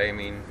anyway. I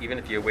mean, even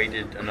if you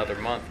waited another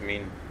month, I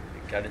mean,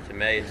 you got into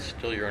May, it's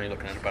still, you're only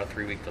looking at about a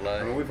 3-week I mean,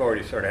 delay. we've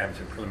already started having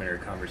some preliminary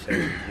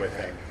conversations with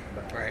him.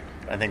 Right.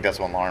 I think that's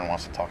what Lauren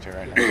wants to talk to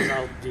right now. And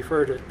I'll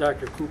defer to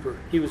Dr. Cooper.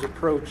 He was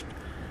approached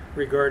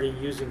regarding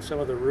using some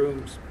of the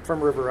rooms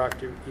from River Rock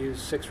to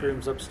use 6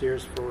 rooms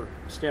upstairs for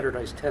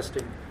standardized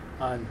testing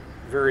on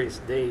various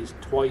days,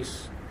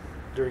 twice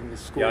during the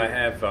school. Yeah,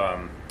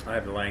 I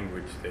have the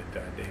language that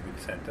David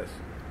sent us,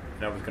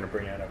 and I was going to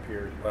bring that up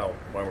here as well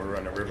while we were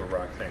on the River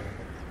Rock thing.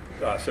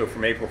 So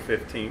from April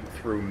 15th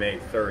through May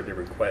 3rd, they're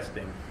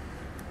requesting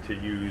to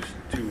use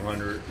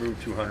room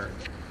 200,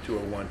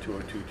 201,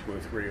 202,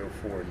 203,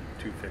 204, and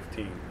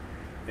 215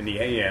 in the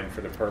AM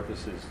for the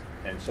purposes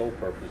and sole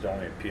purpose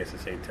only of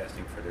PSSA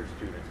testing for their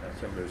students. Now,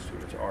 some of those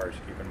students are ours,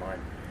 keep in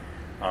mind,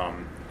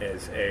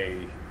 as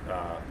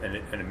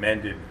an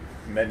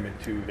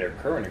amendment to their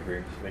current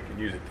agreement, so they can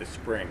use it this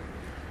spring.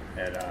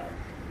 And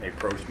they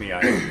approached me.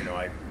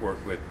 I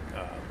worked with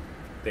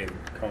David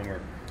Comer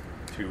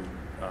to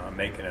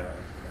make an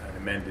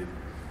amended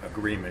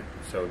agreement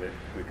so that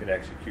we could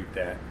execute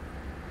that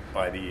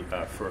by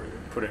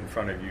put it in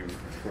front of you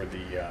for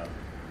the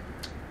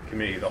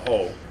committee of the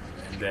whole,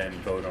 and then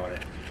vote on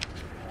it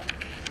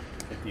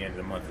at the end of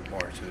the month of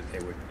March, so that they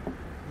would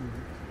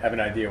have an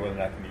idea whether or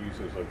not going to use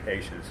those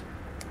locations.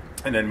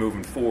 And then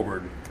moving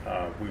forward,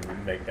 we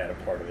would make that a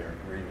part of their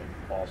agreement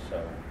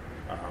also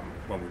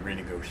when we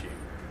renegotiate.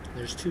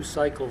 There's 2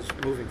 cycles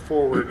moving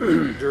forward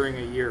during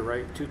a year,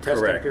 right? 2 testing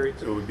Correct. periods?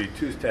 So it would be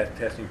 2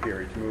 testing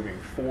periods moving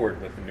forward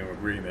with the new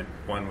agreement.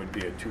 One would be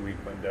a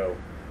 2-week window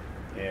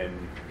in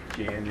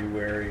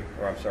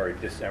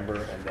December,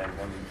 and then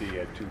one would be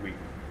a 2-week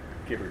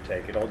give or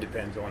take. It all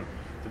depends on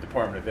the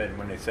Department of Ed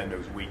when they send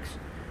those weeks.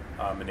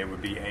 And there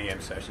would be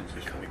AM sessions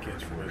just for the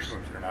kids for those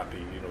rooms that are not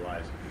being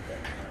utilized at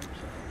that time.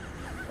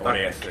 So I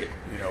would ask that,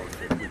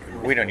 if we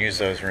could. We don't use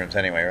those rooms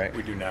anyway, right?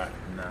 We do not.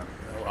 No.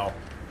 Well,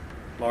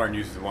 Lauren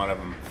uses one of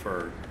them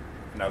for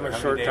another A how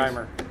many short days?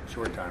 timer.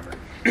 Short timer.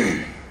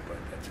 But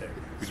that's it.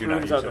 We This do not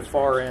room's use at the those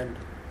far rooms. end.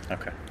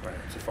 Okay. Right,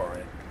 it's the far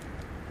end.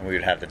 And we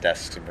would have the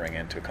desks to bring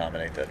in to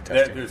accommodate the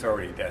testing. There's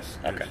already desks.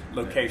 There's Okay.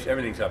 location,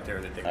 everything's up there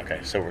that they can Okay,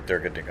 use. so they're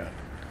good to go.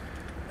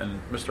 And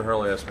Mr.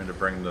 Hurley asked me to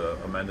bring the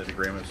amended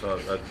agreement, so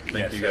I think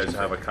Yes, you guys that's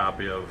have a it.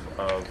 copy of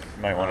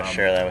You might want to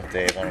share that with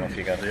Dave. I don't know if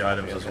you got the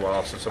items as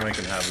well, so somebody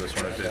can have this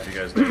one if you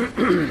guys need it.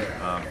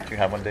 Do you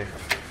have one, Dave?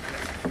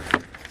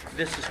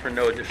 This is for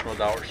no additional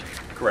dollars.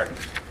 Correct.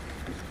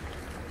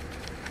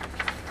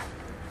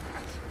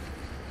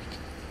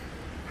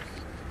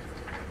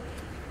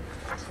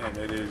 And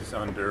it is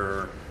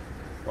under,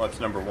 well, it's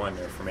number 1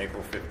 there, from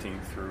April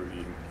 15th through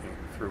and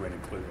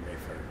including May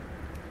 3rd.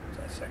 It's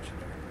that section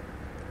there.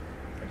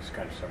 I just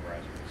kind of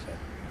summarized what it said.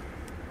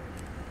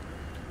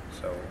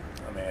 So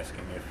I'm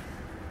asking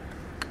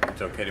if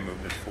it's okay to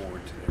move this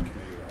forward to the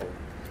committee of the whole.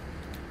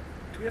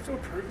 Do we have to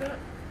approve that?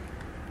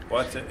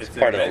 Well, it's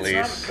part of the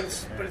It's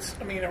lease. not, but it's,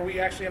 I mean, are we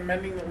actually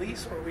amending the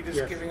lease, or are we just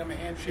Yes. giving them a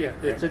handshake?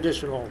 Yeah, it's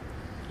additional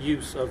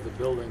use of the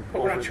building.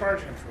 But we're not over-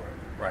 charging them for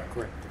it. Right.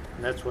 Correct.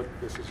 And that's what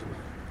this is about.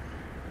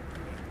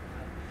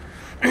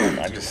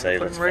 I'd just say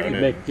let's vote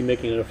it. You're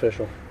making it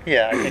official.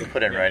 Yeah, I think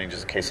put it in writing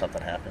just in case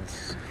something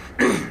happens.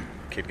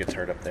 Kid gets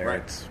hurt up there.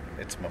 Right.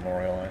 It's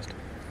memorialized.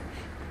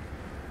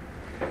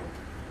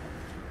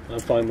 I'm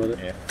fine with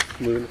it.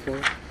 Yeah. Moving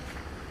forward.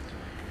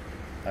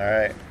 All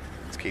right,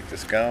 let's keep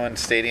this going.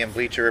 Stadium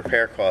bleacher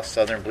repair costs.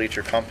 Southern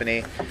Bleacher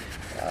Company.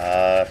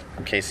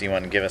 Casey, you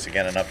want to give us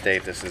again an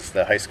update? This is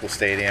the high school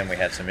stadium. We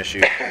had some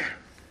issues.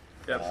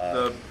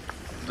 Yep,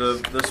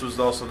 this was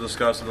also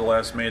discussed at the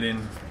last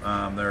meeting,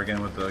 there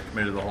again with the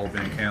committee of the whole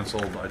being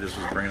canceled. I just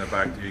was bringing it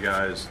back to you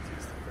guys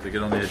to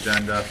get on the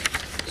agenda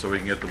so we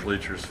can get the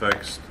bleachers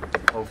fixed,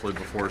 hopefully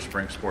before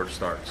spring sports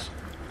starts.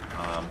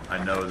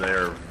 I know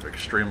they're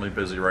extremely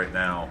busy right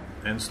now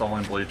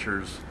installing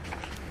bleachers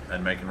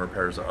and making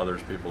repairs to other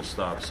people's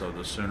stuff, so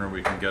the sooner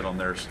we can get on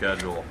their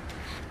schedule,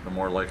 the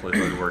more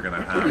likelihood we're going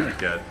to have to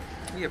get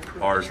We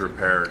approved ours this,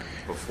 repaired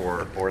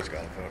before Board's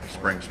got to vote.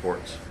 spring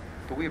sports.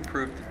 but we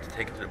approved it to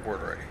take it to the board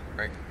already,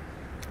 right?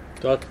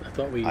 I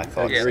thought we I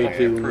thought agreed so.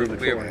 to we move approved, it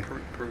we forward.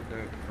 approved,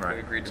 we Right.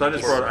 agreed to So I move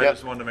just forward. brought, I Yep.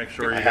 just wanted to make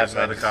sure I you have guys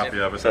had a mine. copy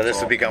of it. So that's this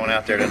will all. be going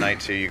out there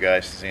tonight too, you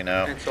guys, so you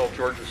know. And it's all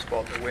Georgia's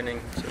fault they're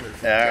winning, so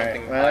they're All right.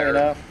 jumping Well, higher. you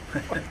know,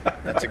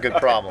 that's a good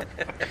problem.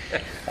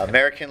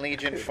 American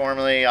Legion,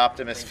 formerly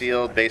Optimist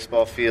Field,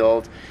 baseball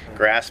field,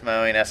 grass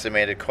mowing,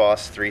 estimated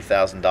cost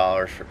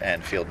 $3,000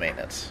 and field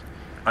maintenance.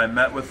 I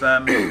met with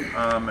them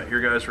at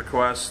your guys'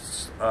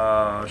 requests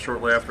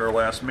shortly after our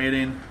last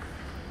meeting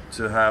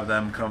to have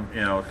them come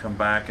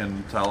back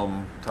and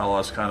tell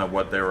us kind of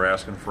what they were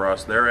asking for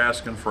us. They're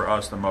asking for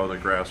us to mow the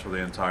grass for the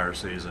entire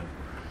season.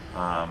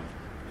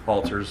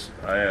 Halters,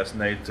 I asked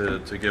Nate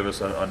to give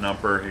us a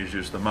number. He's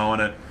used to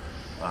mowing it.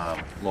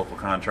 Local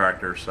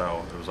contractor,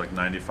 so it was like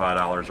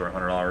 $95 or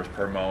 $100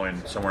 per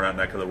mowing somewhere in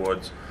that neck of the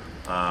woods.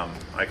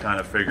 I kind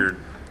of figured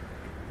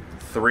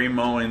 3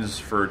 mowings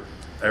for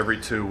every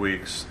 2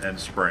 weeks in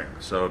spring,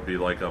 so it'd be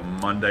like a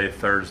Monday,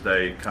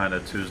 Thursday, kind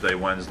of Tuesday,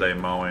 Wednesday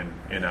mowing,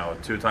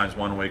 2 times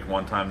 1 week,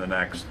 1 time the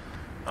next,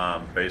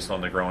 based on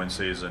the growing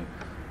season.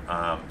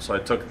 So I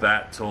took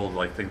that till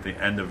I think the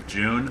end of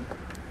June,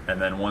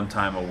 and then 1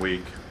 time a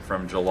week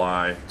from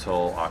July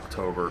till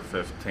October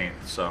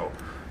 15th. So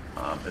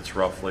it's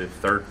roughly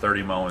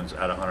 30 mowings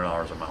at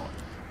 $100 a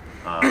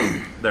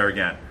mowing. There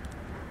again,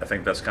 I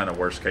think that's kind of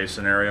worst case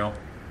scenario,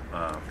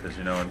 because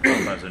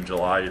sometimes in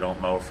July you don't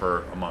mow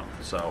for a month.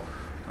 So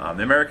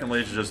the American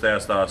Legion just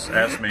asked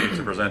me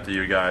to present to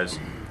you guys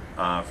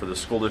for the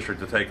school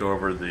district to take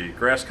over the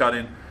grass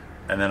cutting,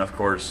 and then of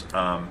course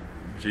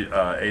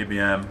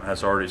ABM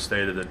has already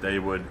stated that they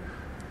would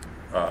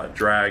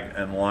drag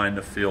and line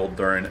the field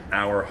during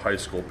our high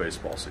school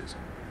baseball season.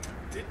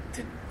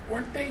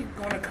 Weren't they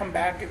going to come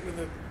back with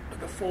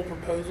a full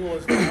proposal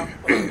as well?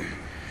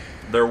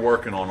 They're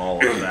working on all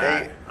of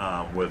that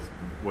with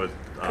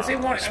Because they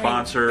wanted,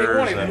 sponsors. they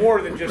wanted and-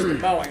 more than just the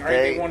mowing, right?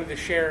 They They- wanted to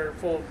share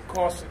full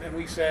costs, and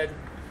we said,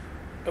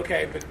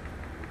 okay, but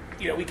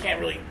we can't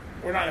really,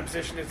 we're not in a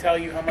position to tell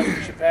you how much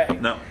we should pay.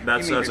 No,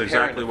 that's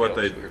exactly what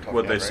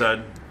they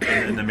said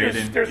in the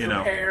meeting. There's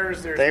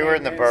repairs. They were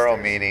in the maintenance, borough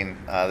there's- meeting,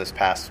 this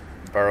past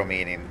borough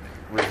meeting,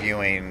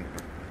 reviewing,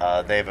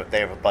 they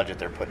have a budget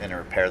they're putting in to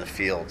repair the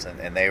fields,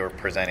 and they were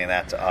presenting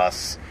that to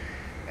us,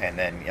 and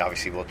then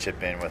obviously we'll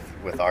chip in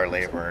with our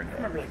labor. I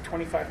remember like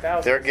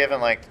 25,000. They're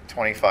given like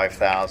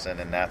 25,000,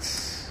 and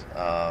that's,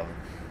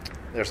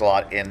 there's a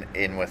lot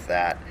in with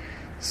that.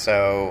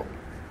 So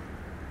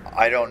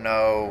I don't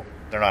know,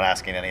 they're not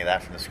asking any of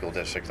that from the school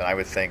district, and I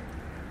would think,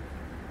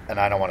 and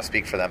I don't want to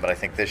speak for them, but I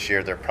think this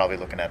year they're probably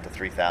looking at the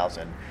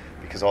 3,000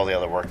 because of all the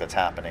other work that's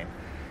happening.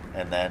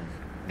 And then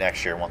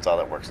next year, once all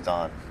that work's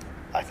done,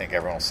 I think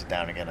everyone will sit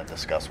down again and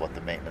discuss what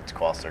the maintenance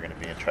costs are going to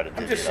be and try to I'm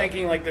divvy just it up.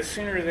 thinking like the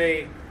sooner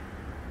they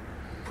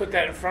put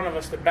that in front of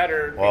us, the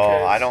better. Well,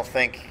 because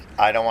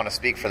I don't want to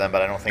speak for them,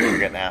 but I don't think we're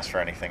getting asked for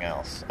anything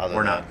else other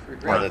We're than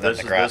not. other than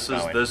the grass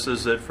mowing. This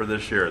is it for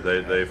this year.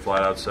 They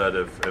flat out said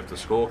if the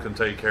school can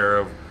take care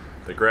of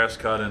the grass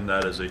cutting,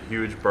 that is a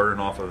huge burden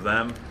off of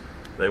them.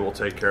 They will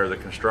take care of the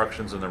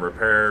constructions and the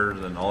repairs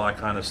and all that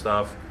kind of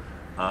stuff.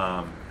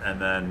 And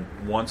then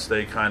once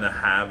they kind of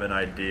have an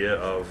idea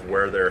of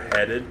where they're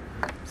headed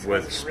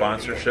with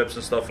sponsorships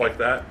and stuff like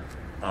that,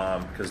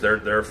 because they're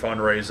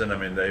fundraising. I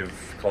mean, they've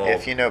called.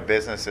 If you know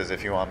businesses,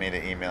 if you want me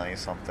to email you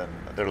something,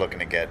 they're looking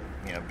to get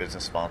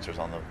business sponsors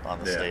on the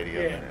Yeah.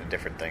 stadium Yeah. and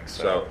different things.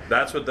 So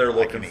that's what they're I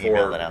looking can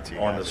email for that out to you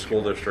on guys the if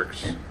school you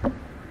district's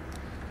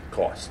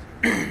cost.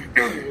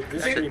 Would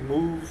this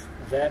remove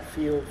that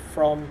field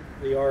from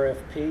the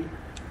RFP?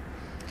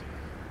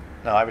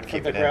 No, I would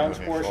keep the it in grounds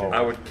moving portion? forward.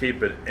 I would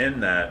keep it in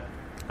that,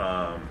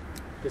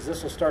 Because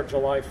this will start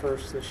July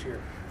 1st this year.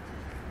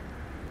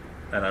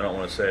 and I don't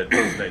want to say it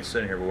because Nate's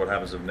sitting here, but what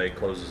happens if Nate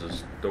closes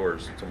his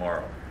doors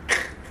tomorrow?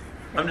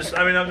 I'm just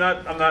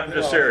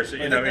serious.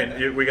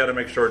 We got to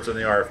make sure it's in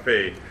the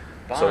RFP,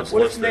 so it's what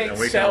if listed, Nate and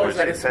we can sells always.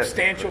 at a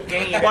substantial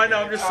gain? Well, I know.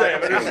 I'm just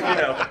saying.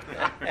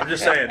 I'm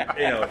just saying.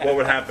 What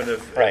would happen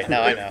if? Right,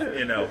 no,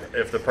 I know.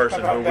 If the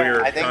person who How about we're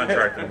that? I think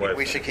contracting with.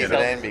 we should keep it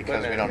in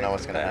because we don't know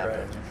what's going to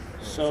happen.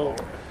 So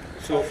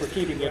if we're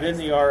keeping it in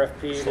the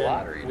RFP,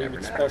 lottery, you then we never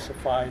would know.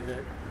 specify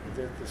that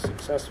the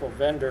successful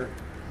vendor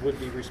would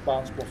be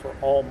responsible for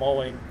all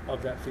mowing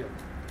of that field.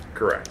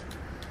 Correct.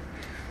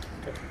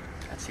 Okay.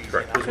 That's easy.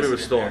 Correct. Because we would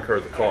still incur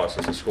the cost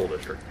as a school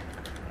district,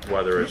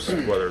 whether it's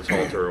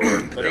Halter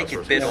or. But they could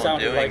outsourced. bid It on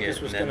sounded doing like it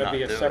this was and going then to be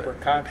not a do separate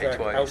it. contract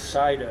Pay twice.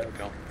 outside of If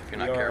the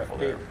you're not careful RFP.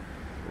 there.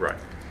 Right.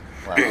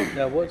 Wow.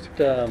 Now, what's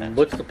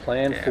the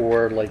plan Yeah.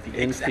 for like the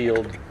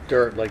infield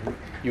dirt? Like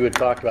you had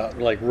talked about,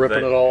 like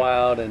ripping They- it all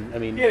out, and I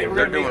mean, Yeah, they were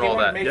They're going to doing all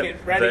that. make Yep. it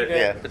ready to.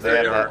 Yeah, But they they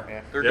have are. that,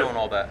 yeah. They're Yep. doing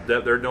all that.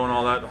 They're doing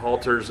all that.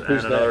 Halters and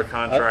Who's another that?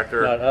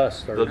 contractor. Not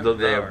us, or-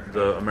 They are.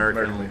 The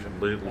American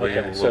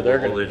Okay, so they're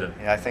gonna- Legion.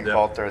 Yeah, I think Yep.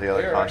 Halter, the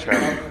other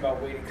contractor.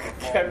 about waiting till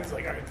fall. Kevin's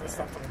like, all right, let's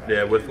stop talking about Yeah,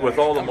 it. with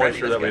all the I'm ready,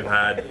 moisture that let's we've go.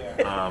 had,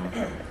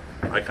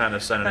 I kind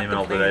of sent an Back to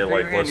email cleaning today, for your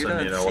like, hand, you're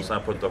listen, done. let's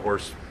not put the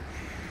horse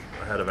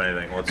ahead of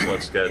anything.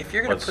 Let's get, If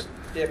you're gonna let's, put-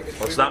 Yeah, because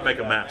let's we not really make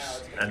a got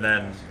mess now, and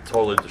then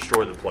totally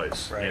destroy the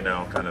place, Right.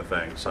 kind of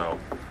thing. So,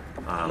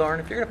 Lauren,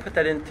 if you're going to put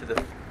that into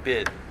the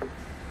bid,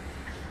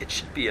 it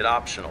should be an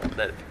optional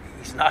that if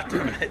he's not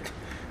doing it,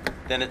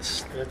 then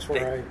That's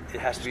where it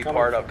has to was be coming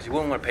part from. of, because you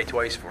wouldn't want to pay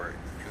twice for it.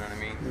 You know what I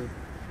mean?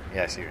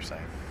 Yeah, I see what you're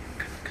saying.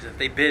 Because if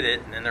they bid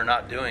it and then they're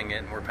not doing it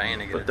and we're paying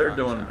to get but it they're done,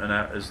 doing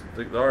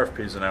the RFP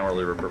is an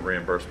hourly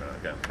reimbursement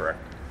again, correct?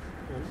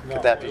 No,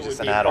 Could that be it just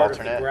would an ad part of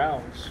the alternate?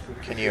 grounds. It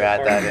Can could you be a add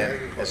part that of in?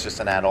 everything. It's just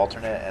an ad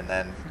alternate, and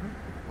then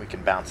we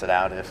can bounce it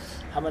out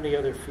if. How many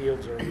other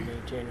fields are we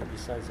maintaining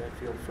besides that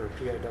field for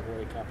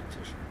PIAA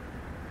competition?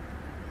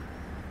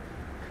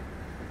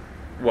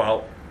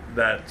 Well,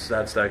 that's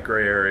that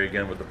gray area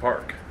again with the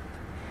park,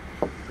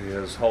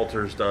 because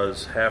Halters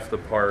does half the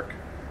park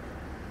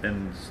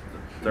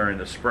during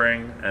the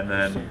spring, and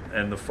then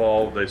in the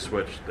fall they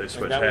switch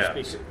And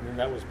halves.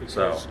 that was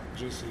because So-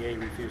 GCA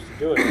refused to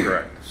do it.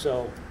 Correct.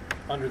 So,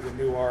 under the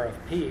new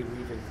RFP,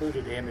 we've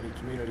included Amity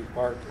Community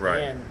Park Right.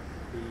 and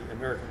the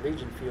American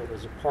Legion Field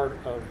as a part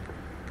of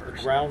the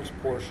grounds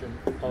portion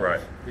of Right.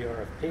 the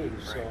RFP.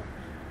 So,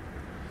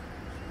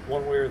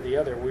 one way or the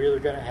other, we're either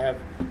going to have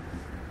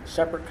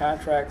separate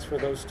contracts for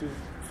those two,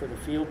 for the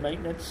field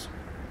maintenance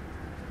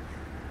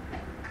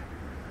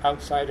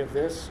outside of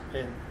this,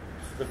 and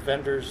if the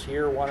vendors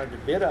here wanted to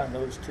bid on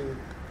those two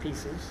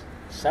pieces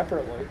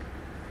separately,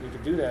 you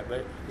could do that.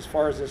 But as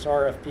far as this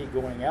RFP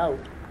going out,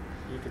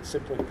 you could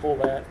simply pull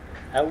that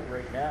out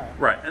right now.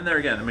 Right, and there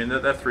again, I mean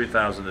that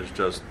 3,000 is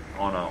just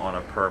on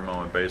a per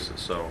moment basis.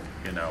 So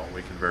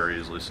we can very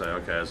easily say,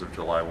 okay, as of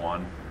July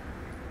 1,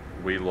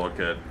 we look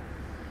at,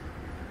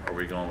 are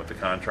we going with the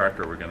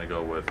contractor, or are we going to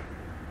go with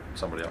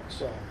somebody else?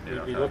 So we'd be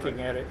kind of looking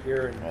thing. at it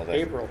here in Well,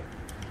 they- April,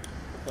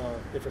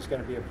 if it's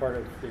going to be a part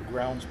of the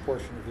grounds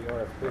portion of the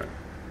RFP. Right.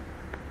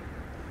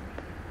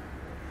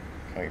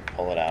 Can we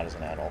pull it out as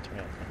an ad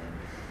alternate?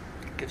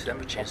 it gives them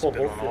a chance I'll to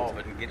pull bid on both all fields.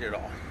 of it and get it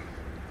all.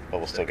 But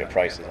we'll still get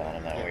prices on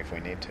them that way if we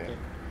need to. Yeah.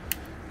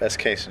 Best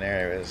case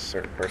scenario is a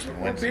certain person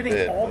We're wins the bidding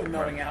bid. all the but-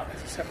 mowing out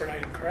as a separate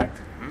item, correct?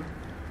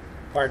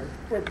 Pardon?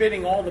 We're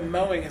bidding all the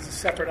mowing as a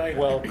separate item.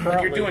 Well, Like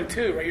currently- you're doing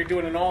two, right? You're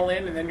doing an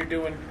all-in, and then you're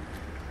doing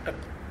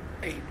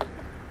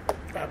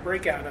a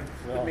breakout of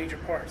the Well- major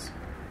parts.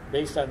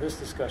 Based on this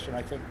discussion,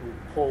 I think we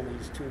pull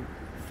these two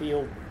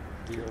field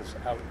deals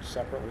out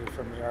separately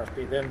from the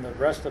RFP. Then the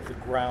rest of the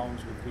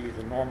grounds would be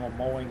the normal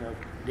mowing of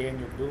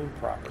Daniel Boone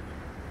property.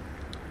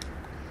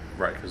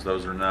 Right, because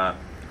those are not,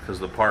 because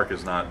the park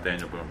is not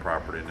Daniel Boone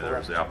property, neither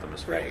is the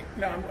Optimus Field. Right.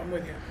 No, I'm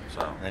with you.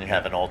 So, And then you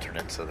have an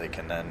alternate so they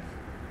can then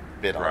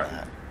bid on Right.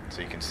 that.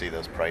 So you can see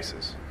those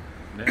prices.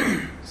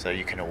 yeah. So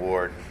you can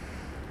award.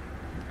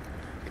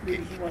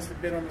 Maybe he wants to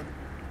bid on the.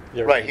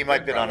 Right, he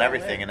might bid on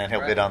everything and then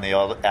he'll bid on the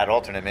ad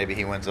alternate. Maybe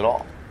he wins it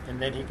all.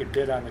 And then he could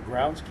bid on the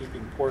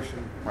groundskeeping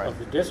portion Right. of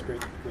the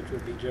district, which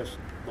would be just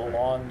the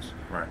lawns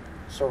Right.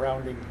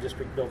 surrounding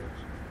district buildings.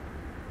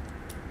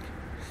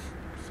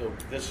 So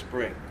this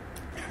spring,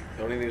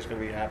 the only thing that's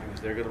going to be happening is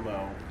they're going to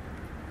mow.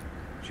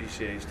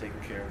 GCA is taking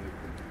care of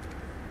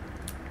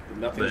it.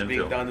 Nothing's being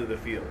infield. done to the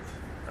field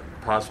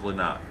Possibly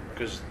not.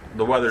 because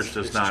The weather's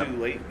just it's not. too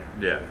late now.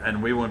 Yeah,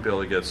 and we wouldn't be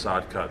able to get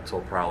sod cut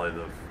until probably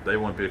they're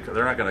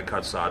not going to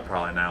cut sod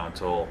probably now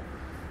until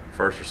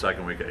first or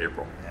second week of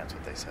April. Yeah, that's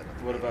what they said.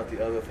 What about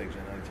the other things? I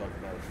know you talked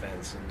about a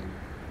fence and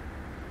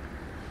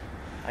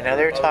I know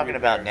they're Other talking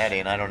about repairs.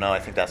 netting. I don't know. I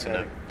think that's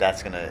gonna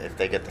Netting. if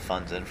they get the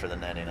funds in for the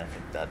netting, I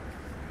think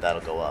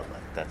that'll go up.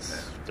 Like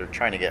they're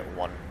trying to get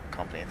one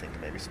company, I think, to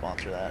maybe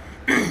sponsor that.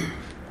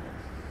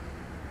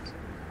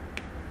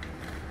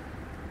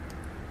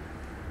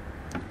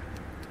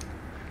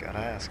 Gotta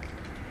ask.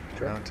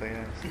 Sure. No until you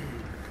ask.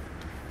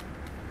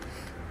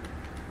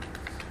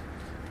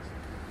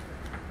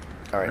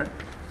 All right.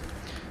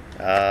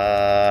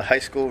 High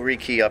school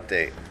rekey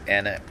update.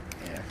 Yeah.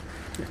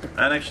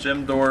 Annex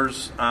gym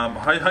doors.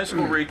 High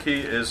school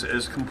rekey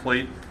is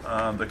complete.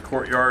 The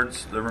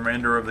courtyards, the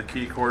remainder of the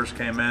key cores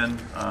came in.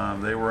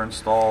 They were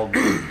installed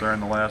during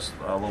the last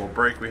little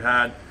break we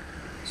had.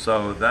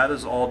 So that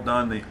is all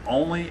done. The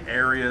only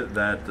area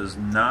that does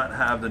not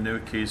have the new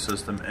key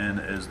system in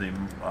is the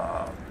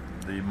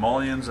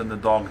mullions and the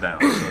dog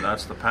downs. So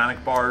that's the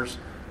panic bars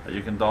that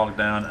you can dog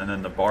down, and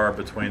then the bar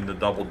between the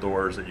double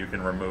doors that you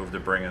can remove to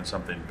bring in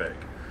something big.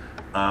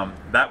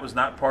 That was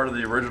not part of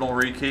the original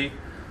rekey.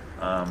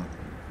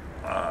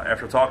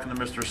 After talking to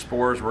Mr.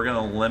 Spores, we're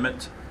going to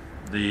limit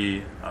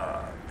the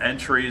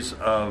entries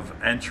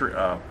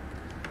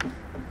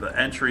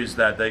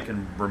that they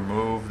can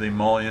remove the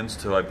mullions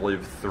to, I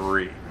believe,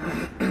 3.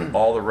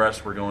 All the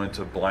rest we're going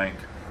to blank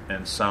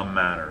in some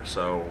manner.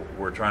 So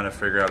we're trying to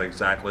figure out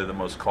exactly the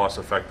most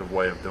cost-effective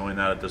way of doing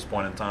that at this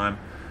point in time.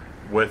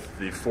 With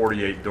the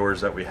 48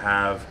 doors that we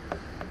have,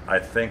 I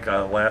think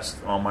on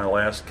my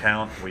last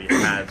count, we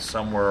had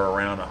somewhere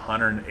around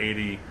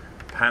 180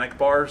 panic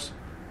bars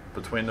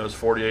between those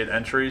 48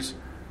 entries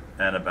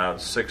and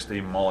about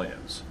 60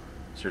 mullions.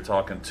 So you're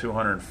talking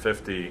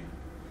 250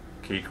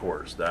 key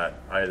cores that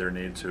either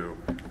need to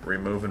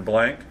remove and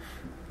blank,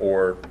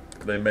 or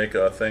they make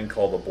a thing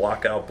called a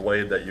block-out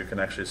blade that you can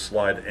actually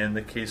slide in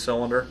the key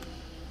cylinder,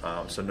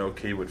 so no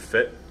key would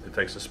fit. It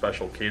takes a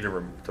special key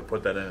to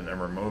put that in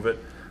and remove it.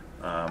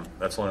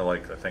 That's only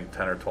like, I think,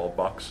 10 or 12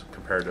 bucks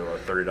compared to a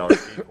 $30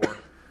 key core.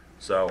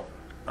 So,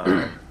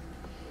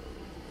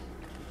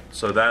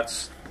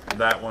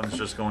 that one's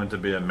just going to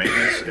be a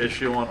maintenance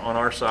issue on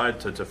our side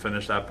to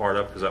finish that part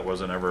up, because that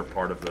wasn't ever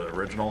part of the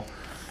original.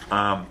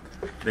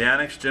 The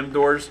annex gym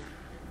doors,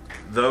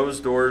 those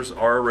doors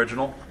are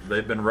original.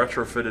 They've been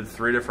retrofitted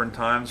 3 different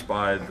times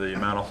by the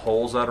amount of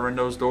holes that are in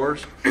those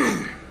doors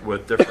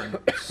with different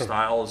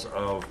styles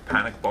of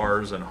panic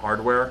bars and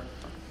hardware.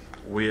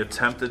 We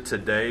attempted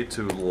today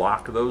to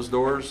lock those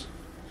doors.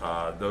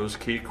 Those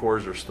key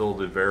cores are still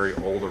the very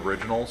old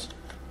originals.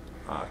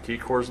 Key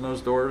cores in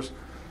those doors.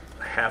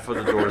 Half of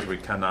the doors we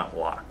cannot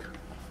lock.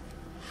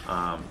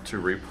 To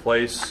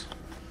replace,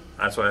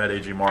 that's why I had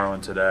A.G.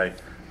 Marlin today,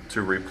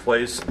 to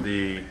replace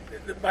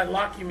By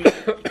lock, you mean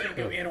you can't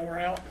go in or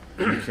out?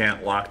 you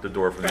can't lock the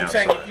door from But the I'm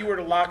saying outside. if you were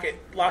to lock it,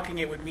 locking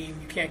it would mean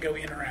you can't go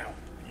in or out.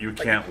 You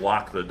can't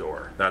lock the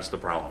door. That's the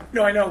problem.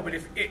 No, I know, but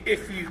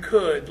if you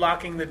could,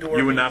 locking the door.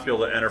 You would means- not be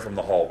able to enter from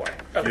the hallway.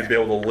 Okay. You'd be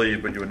able to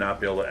leave, but you would not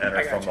be able to enter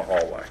I from the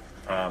gotcha.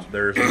 hallway.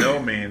 There's no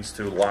means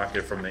to lock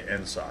it from the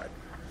inside,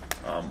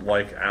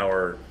 like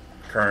our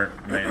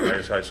current main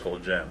high school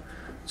gym.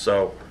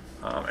 So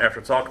after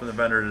talking to the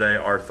vendor today,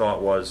 our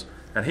thought was,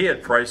 and he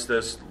had priced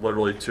this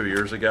literally 2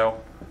 years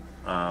ago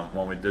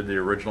when we did the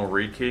original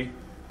rekey,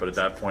 but at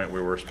that point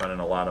we were spending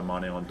a lot of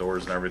money on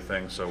doors and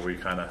everything, so we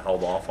kind of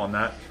held off on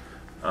that.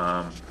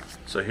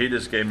 So he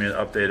just gave me an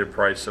updated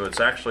price. So it's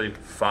actually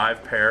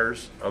 5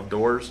 pairs of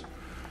doors.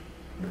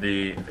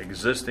 The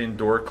existing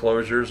door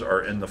closures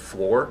are in the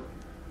floor.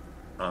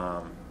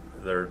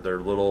 They're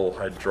little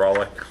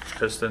hydraulic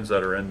pistons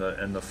that are in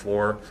the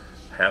floor.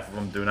 Half of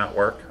them do not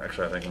work.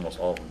 Actually, I think almost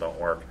all of them don't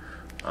work.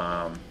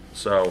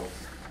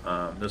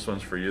 This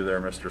one's for you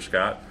there, Mr.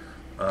 Scott.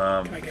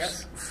 Can I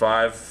guess?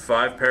 Five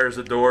pairs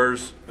of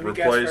doors Let me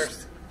guess replaced.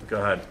 first.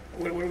 Go ahead.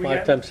 What do we 5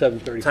 got? times 7,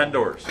 35. 10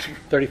 doors.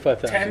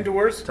 35,000. 10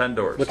 doors? 10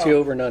 doors. What's the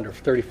over and under?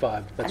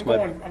 35. That's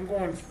I'm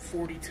going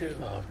 42.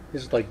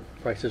 This is like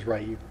Price is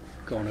Right. You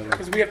going over?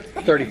 Because we have,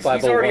 3501.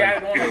 he's already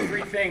added on like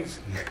 3 things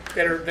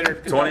that are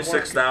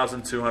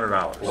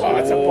 $26,200. Oh,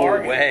 that's a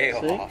bargain. Way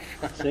See? off.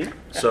 See?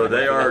 So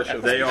they are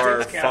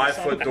Discount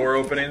 5-foot door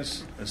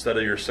openings instead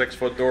of your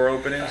 6-foot door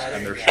openings,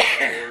 and they're short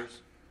doors.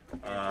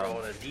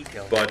 All the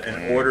details. But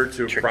in order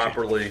to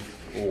properly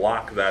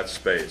lock that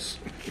space,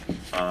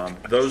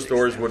 those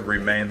doors would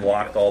remain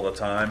locked all the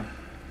time,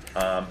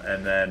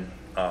 and then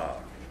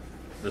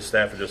the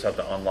staff would just have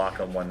to unlock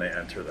them when they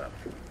enter them.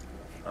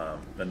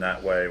 And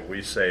that way,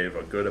 we save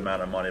a good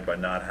amount of money by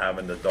not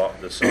having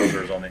the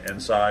cylinders on the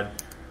inside.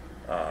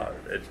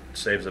 It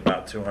saves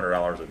about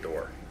 $200 a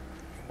door.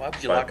 Why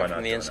would you by lock it not from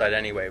the doing inside that.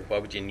 anyway? Why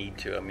would you need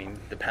to? I mean,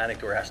 the panic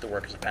door has to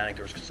work as a panic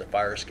door because it's a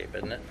fire escape,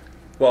 isn't it?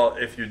 Well,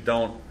 if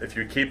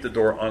you keep the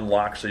door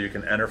unlocked so you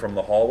can enter from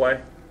the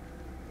hallway,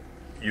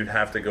 you'd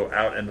have to go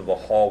out into the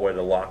hallway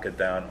to lock it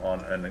down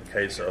in the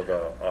case of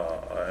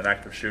an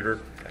active shooter.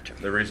 Gotcha.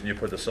 The reason you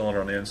put the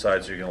cylinder on the inside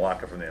is so you can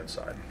lock it from the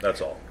inside.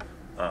 That's all.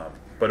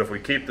 But if we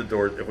keep the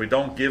door, if we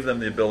don't give them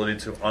the ability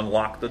to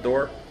unlock the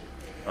door,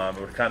 it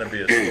would kind of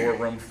be a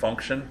storeroom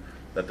function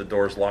that the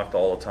door is locked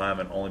all the time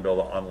and only be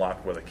able to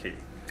unlock with a key.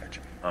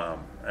 Gotcha.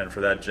 And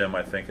for that gym,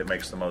 I think it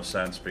makes the most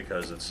sense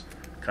because it's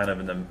kind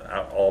of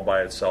all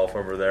by itself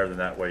over there. Then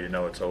that way, you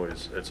know, it's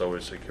always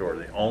secure.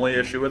 The only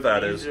issue with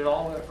that Use is it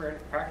all for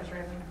practice or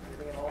anything?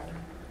 Anything at all?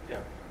 Yeah.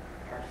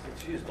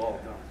 It's used all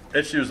the time.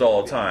 it's used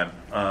all the time.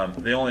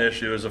 The only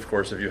issue is, of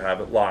course, if you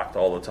have it locked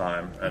all the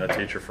time and a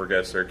teacher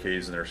forgets their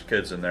keys and there's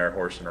kids in there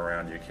horsing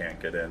around, you can't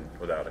get in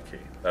without a key.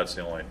 That's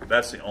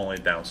the only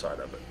downside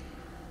of it.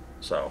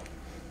 So.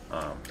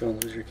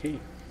 Don't lose your key.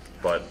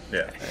 But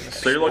yeah,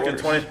 so you're looking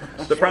 20.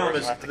 The problem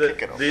is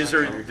that these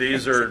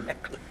are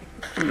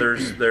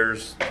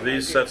there's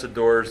these sets of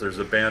doors. There's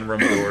the band room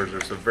doors.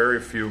 There's a very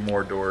few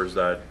more doors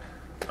that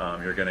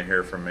you're going to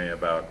hear from me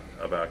about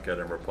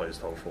getting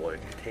replaced. Hopefully,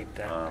 Tape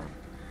that.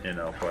 you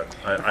know. But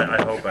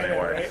I hope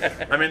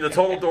anyway. I mean, the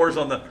total doors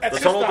on the total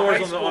just the doors high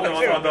on the school, on the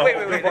too. on the Wait,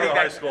 whole part of the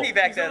high school. Let me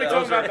back He's that only up.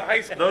 talking about the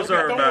high school. Those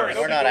are a Don't worry, mess.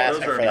 don't We're not worry. asking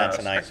Those are for a that mess.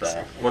 tonight,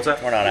 though. What's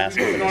that? We're not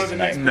asking for Moving on this to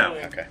the next tonight. No,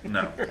 building. Okay.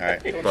 no. All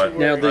right. But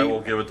Now, I the-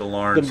 will give it to The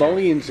Lawrence.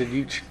 mullions,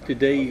 did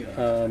they,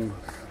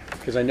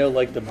 because I know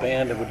like the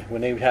band,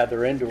 when they had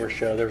their indoor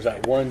show, there was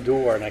that one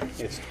door, and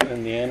it's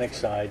in the annex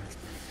side,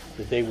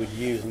 that they would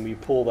use, and we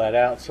pull that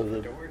out so the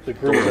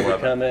groups that would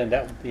 11. come in,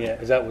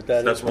 is that what that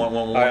is? That's one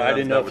I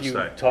didn't know that if would you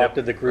stay. talked to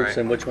Yep. the groups Right.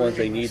 and which ones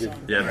they needed.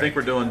 Yeah, I think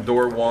we're doing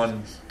door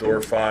 1,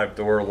 door 5,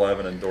 door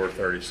 11, and door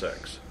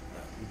 36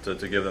 to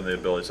give them the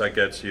ability. So that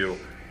gets you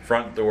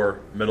front door,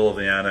 middle of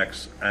the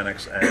annex and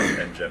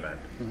gym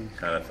end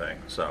kind of thing.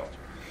 So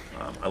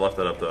I left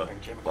that up to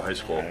the high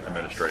school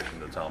administration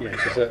to tell me. Yeah,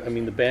 because,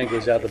 the band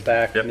goes out the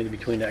back, Yep. maybe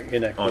between that,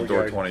 in that On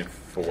door courtyard.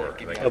 24, I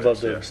think it Above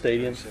is, the yeah.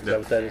 stadium, is that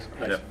what that is?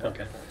 Yep.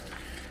 Okay.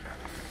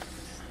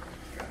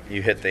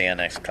 You hit the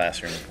annex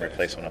classroom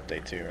replacement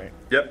update too, right?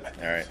 Yep,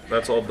 All right.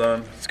 that's all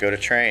done. Let's go to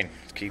train.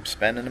 Let's keep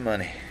spending the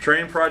money.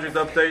 Train project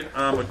update.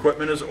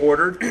 Equipment is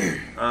ordered.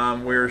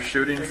 We're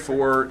shooting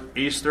for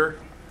Easter.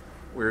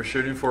 We're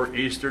shooting for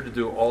Easter to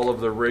do all of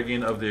the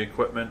rigging of the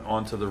equipment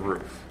onto the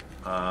roof.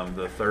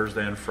 The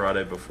Thursday and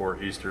Friday before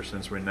Easter,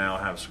 since we now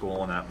have school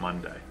on that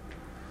Monday.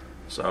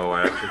 So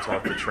I actually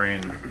talked to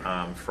Train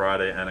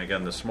Friday and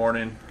again this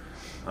morning.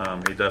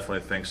 He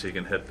definitely thinks he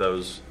can hit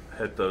those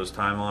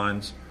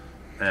timelines.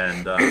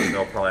 And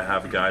they'll probably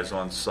have guys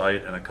on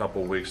site in a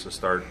couple weeks to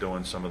start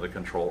doing some of the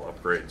control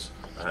upgrades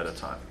ahead of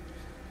time.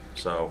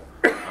 So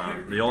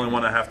the only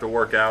one I have to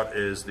work out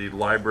is the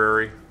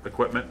library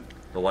equipment,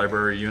 the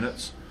library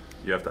units.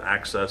 You have to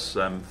access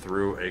them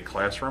through a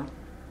classroom,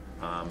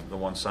 the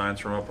one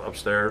science room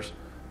upstairs.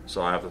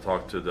 So I have to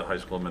talk to the high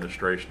school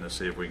administration to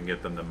see if we can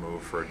get them to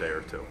move for a day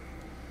or two,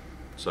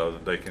 so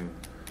that they can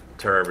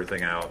tear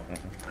everything out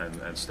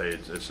and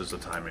stage. It's just a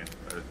timing,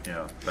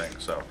 thing.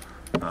 So.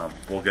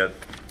 We'll get.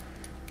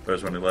 I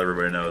just want to let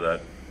everybody know that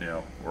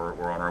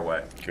we're on our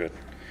way. Good.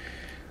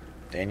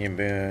 Daniel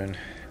Boone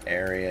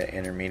Area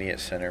Intermediate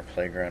Center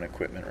Playground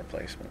Equipment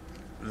Replacement.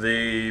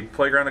 The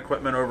playground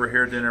equipment over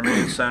here at the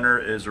Intermediate Center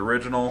is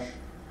original.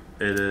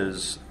 It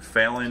is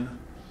failing.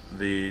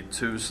 The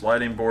 2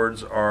 sliding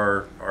boards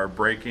are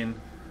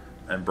breaking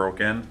and broke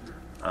in.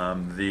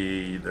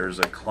 There's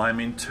a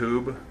climbing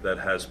tube that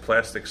has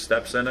plastic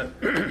steps in it.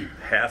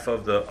 Half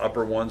of the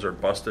upper ones are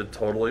busted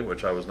totally,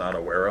 which I was not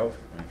aware of.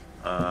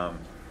 And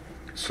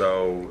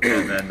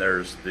then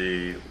there's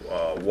the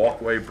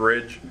walkway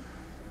bridge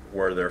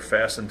where they're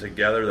fastened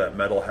together. That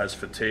metal has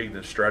fatigued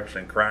and stretched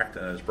and cracked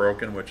and is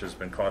broken, which has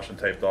been caution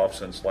taped off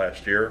since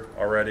last year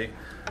already.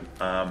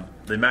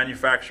 The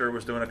manufacturer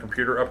was doing a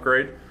computer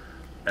upgrade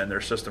and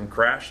their system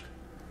crashed.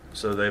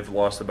 So they've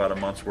lost about a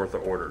month's worth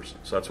of orders.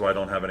 So that's why I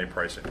don't have any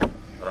pricing.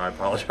 But I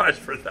apologize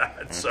for that.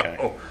 Okay.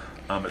 So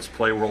it's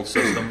Playworld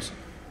Systems.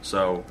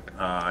 So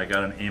I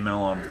got an email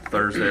on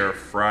Thursday or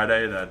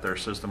Friday that their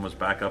system was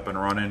back up and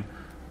running.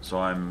 So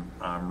I'm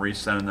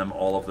resending them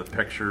all of the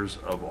pictures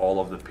of all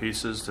of the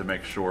pieces to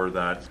make sure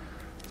that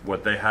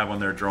what they have on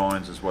their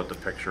drawings is what the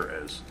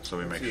picture is. So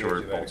we make sure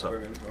it bolts up.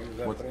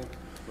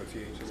 What's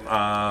the age of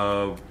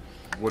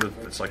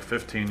that? It's like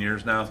 15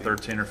 years now,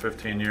 13 or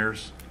 15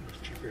 years.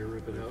 It's cheaper to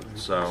rip it out.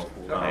 So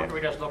So are we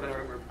just looking to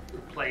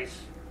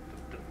replace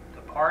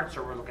the parts,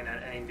 or we're looking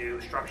at any new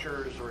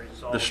structures, or is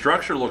it all? the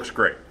structure looks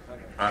great.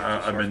 Okay.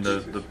 I mean,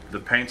 the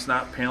paint's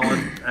not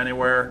peeling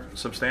anywhere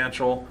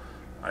substantial.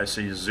 I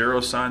see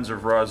zero signs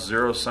of rust,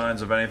 zero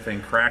signs of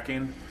anything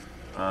cracking.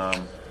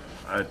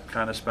 I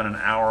kind of spent an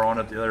hour on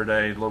it the other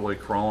day, literally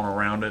crawling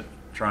around it,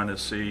 trying to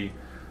see,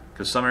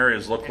 because some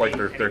areas look like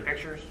Any they're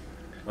pictures?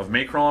 of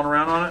me crawling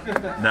around on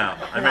it. No,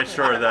 I made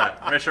sure of that.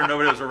 I made sure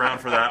nobody was around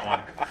for that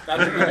one.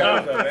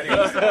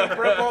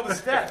 Broke all the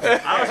steps.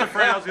 I was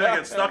afraid I was going to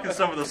get stuck in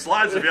some of the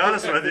slides, to be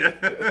honest with you.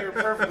 You're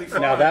perfectly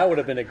fine. Now that would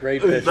have been a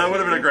great picture. That would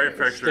have been a great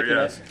picture, Sticking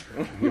yes.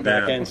 Your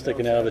back Yeah. end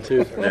sticking out of the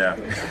tooth. Yeah.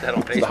 That on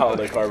The Facebook.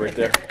 holiday card right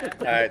there.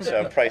 All right,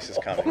 so price is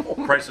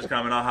coming. Price is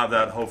coming. I'll have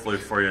that hopefully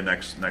for you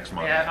next month.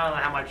 Yeah, I don't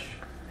know how much,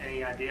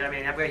 any idea. I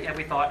mean, have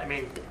we thought,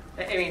 you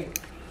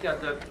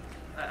know,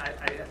 I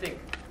think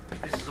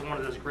this is one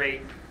of those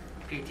great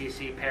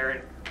PTC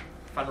parent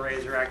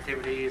fundraiser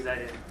activities that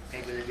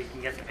maybe we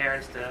can get the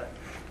parents to,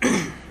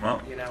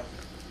 Well, you know,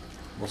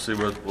 we'll see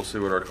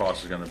what our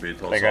cost is going to be. Till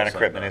it's all Playground said and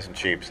equipment done. isn't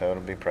cheap, so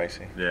it'll be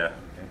pricey. Yeah.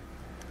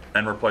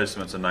 And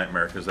replacement's a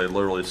nightmare because they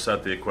literally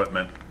set the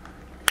equipment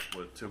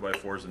with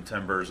 2x4s and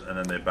timbers, and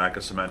then they back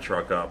a cement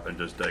truck up and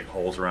just dig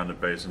holes around the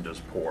base and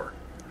just pour.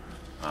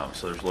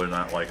 So there's really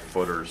not like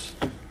footers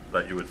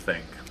that you would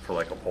think for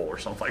like a pole or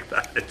something like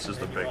that. It's just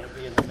a And you big, want to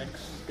be in the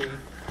mix, Dave,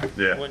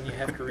 yeah, when you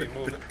have to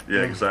remove it.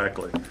 yeah,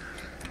 exactly.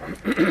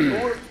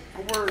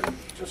 We're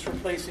just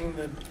replacing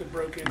the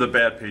broken. The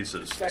bad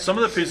pieces. Some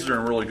of the pieces are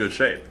in really good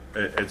shape.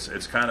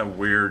 It's kind of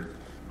weird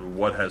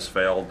what has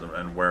failed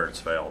and where it's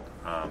failed.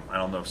 I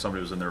don't know if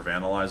somebody was in there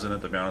vandalizing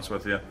it, to be honest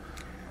with you.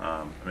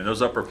 I mean,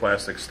 those upper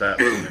plastic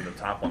steps, I mean, the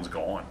top one's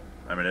gone.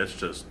 I mean,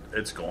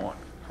 it's gone.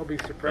 I'll be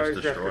surprised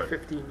after destroyed.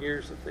 15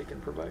 years if they can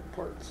provide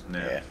parts.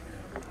 Yeah,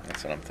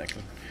 that's what I'm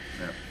thinking.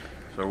 Yeah.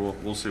 So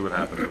we'll see what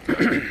happens with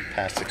that.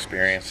 Past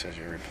experience as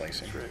you're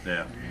replacing.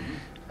 Yeah.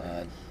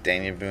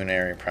 Daniel Boone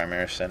Area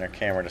Primary Center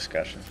camera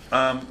discussion.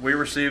 We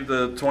received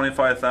the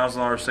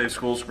 $25,000 Safe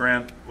Schools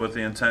grant with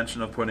the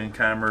intention of putting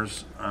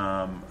cameras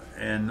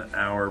in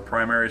our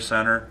primary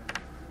center.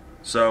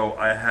 So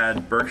I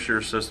had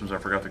Berkshire Systems, I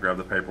forgot to grab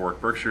the paperwork.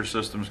 Berkshire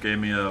Systems gave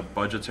me a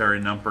budgetary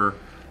number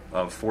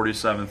of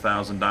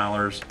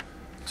 $47,000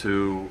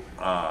 to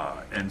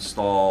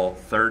install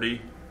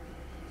 30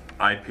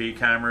 IP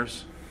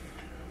cameras,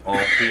 all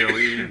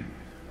PoE.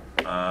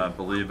 I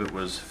believe it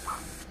was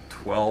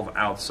 12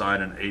 outside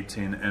and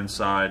 18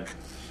 inside.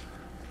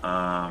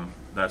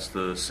 That's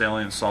the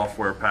Salient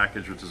software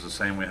package, which is the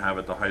same we have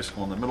at the high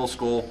school and the middle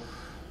school.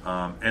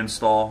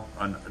 Install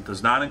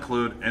does not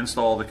include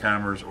install the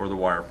cameras or the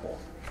wire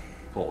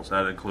pulls.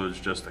 That includes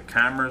just the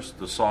cameras,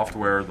 the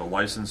software, the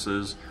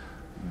licenses,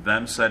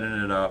 them setting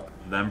it up,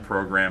 them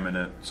programming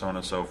it, so on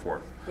and so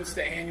forth. What's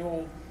the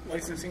annual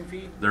licensing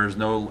fee? There's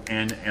no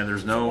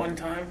there's no one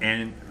time?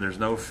 and there's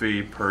no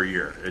fee per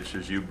year. It's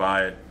just you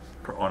buy it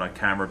on a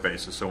camera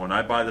basis. So when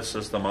I buy the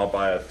system, I'll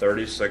buy a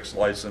 36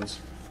 license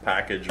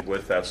package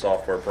with that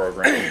software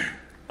program.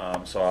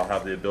 So I'll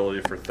have the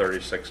ability for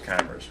 36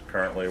 cameras.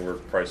 Currently, we're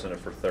pricing it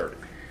for 30.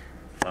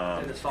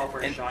 and the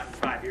software is shot in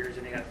 5 years,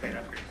 and they got to pay an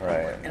upgrade.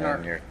 Right, And our-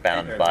 and you're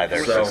bound by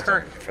their With our system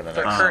current, for the with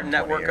our next current 20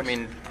 network, I years.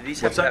 mean, do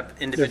these What's have to that? have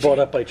They're individual?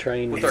 bought up by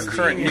train. With our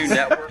current new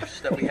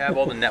networks that we have,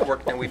 all the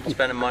network that we've been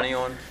spending money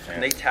on,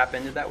 can they tap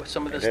into that with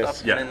some of this It is.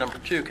 stuff? Yeah. And then number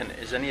two,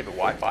 is any of it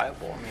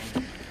Wi-Fiable? I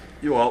mean,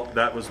 Well,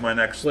 that was my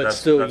next. But that's-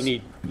 still, that's-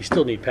 you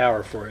still need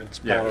power for it.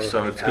 It's Yeah, power.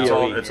 so it's PoE.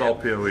 all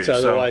PoE. So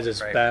otherwise, So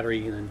it's Right.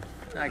 battery and then.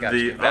 I got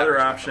you. the Battery's other not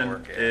gonna option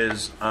work, yeah.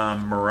 is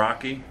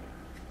Meraki,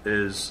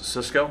 is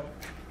Cisco,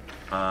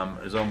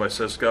 is owned by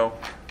Cisco.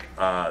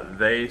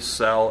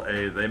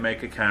 They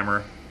make a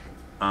camera.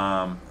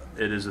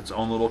 It is its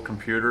own little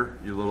computer.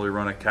 You literally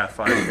run a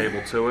Cat5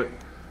 cable to it.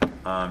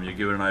 You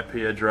give it an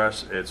IP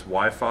address. It's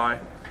Wi-Fi.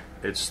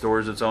 It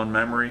stores its own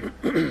memory,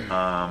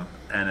 and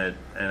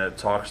it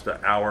talks to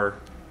our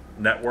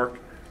network,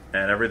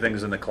 and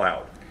everything's in the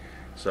cloud.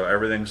 So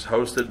everything's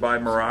hosted by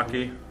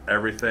Meraki.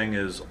 Everything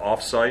is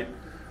off-site.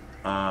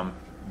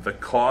 The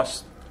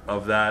cost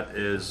of that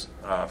is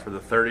for the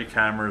 30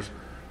 cameras,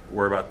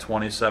 we're about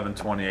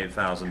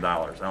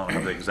 $28,000. I don't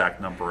have the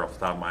exact number off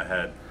the top of my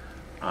head.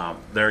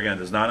 There again,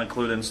 does not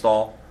include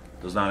install,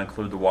 does not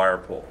include the wire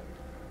pull.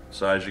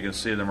 So as you can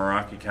see, the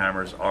Meraki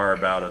cameras are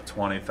about a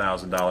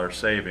 $20,000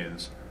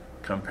 savings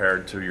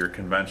compared to your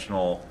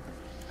conventional,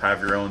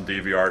 have your own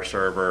DVR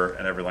server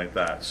and everything like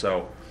that.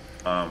 So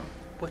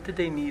What did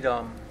they need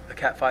a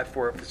Cat5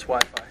 for if it's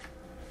Wi-Fi?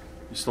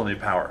 you still need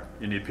power.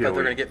 You need PoE. But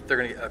they're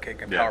gonna get okay,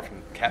 Yeah. power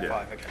from Cat5. Yeah.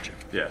 I got you.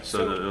 Yeah, so,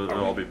 So it'll are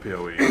all we- be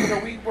PoE.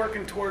 Are we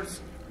working towards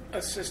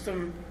a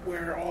system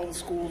where all the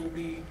schools will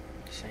be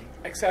Same.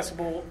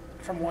 accessible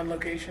from one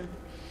location?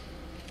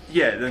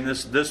 Yeah, then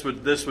this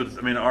would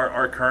I mean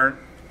our current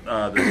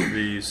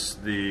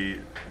the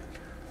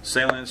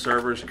Salient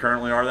servers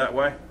currently are that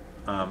way,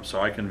 so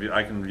I can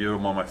view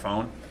them on my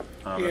phone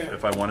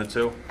if I wanted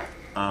to.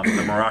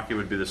 The Meraki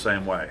would be the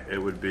same way. It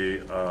would be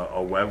a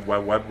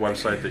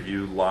website that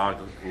you log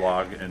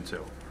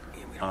into.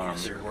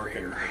 If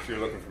you're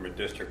looking from a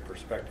district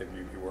perspective,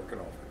 you'd be working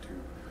off of 2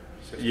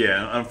 systems.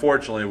 Yeah,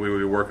 unfortunately, we would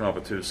be working off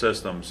of 2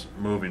 systems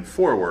moving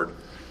forward.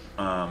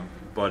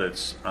 But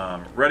it's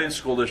Reading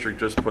School District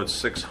just put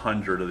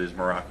 600 of these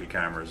Meraki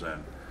cameras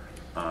in,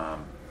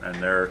 and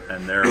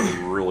they're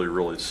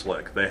really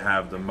slick. They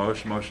have the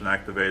most motion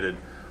activated.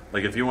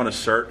 Like if you want to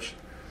search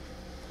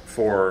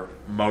for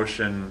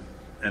motion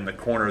in the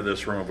corner of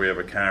this room, if we have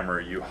a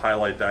camera, you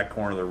highlight that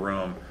corner of the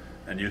room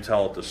and you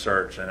tell it to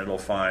search, and it'll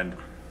find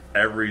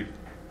every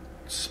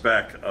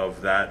speck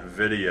of that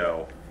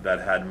video that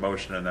had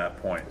motion in that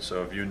point.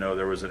 So if you know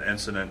there was an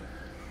incident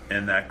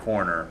in that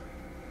corner,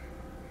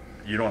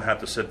 you don't have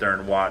to sit there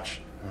and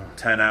watch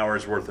 10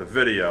 hours worth of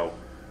video.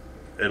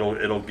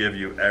 It'll give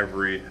you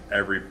every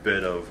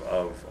bit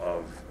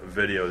of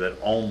video that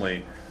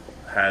only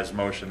has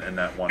motion in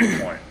that one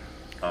point.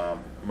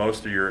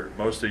 Most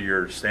of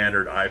your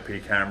standard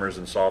IP cameras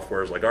and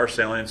softwares, like our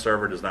Salient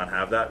server, does not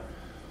have that.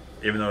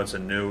 Even though it's a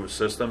new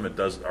system, it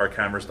does. Our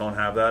cameras don't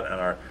have that, and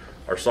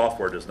our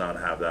software does not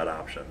have that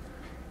option.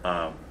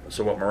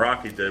 So what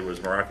Meraki did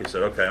was Meraki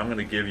said, okay, I'm going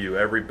to give you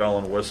every bell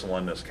and whistle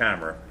in this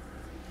camera.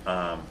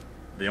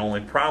 The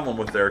only problem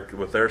with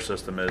their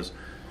system is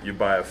you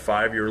buy a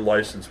 5-year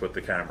license with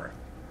the camera.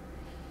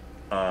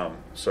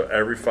 So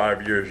every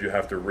 5 years you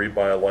have to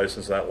rebuy a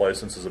license. That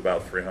license is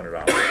about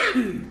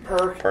 $300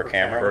 Per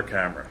camera? Per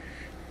camera.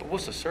 But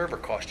what's the server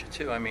cost you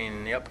too? I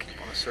mean, the upkeep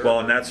on the server. Well,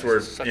 and that's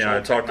where, such I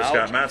old talked to Scott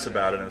technology. Matz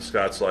about it, and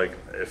Scott's like,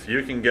 if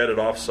you can get it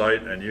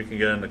off-site and you can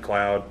get in the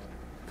cloud,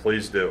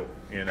 please do,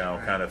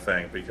 kind of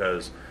thing,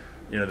 because,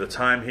 the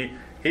time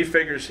he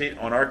figures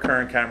on our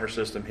current camera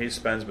system, he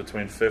spends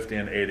between 50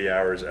 and 80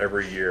 hours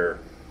every year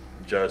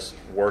just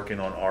working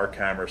on our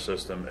camera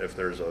system if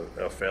there's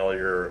a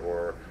failure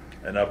or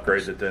an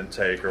upgrade that didn't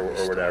take or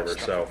whatever.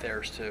 Stuff So, with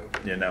theirs too.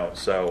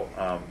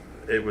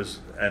 it was,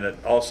 and it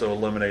also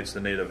eliminates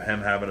the need of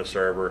him having a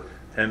server,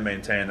 him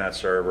maintaining that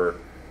server.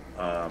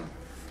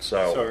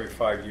 So every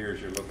 5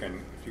 years, you're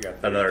looking, if you got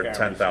 30 Another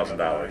cameras, $10,000.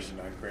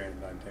 $9,000,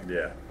 $9,000.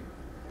 Yeah.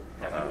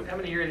 How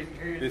many years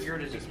do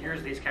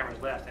these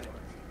cameras last anyway?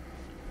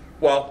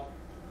 Well,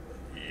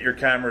 your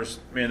cameras,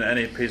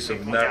 any piece of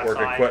Ones network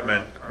outside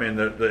equipment,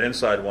 or- the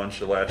inside one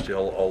should last you a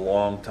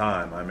long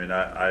time.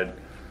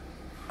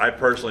 I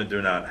personally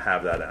do not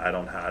have that. I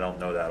don't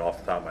know that off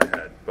the top of my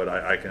head, but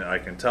I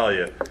can tell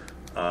you,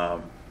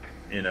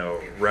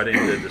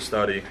 Reading did the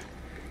study.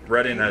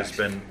 Reading has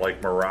been like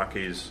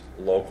Meraki's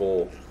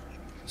local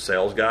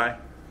sales guy.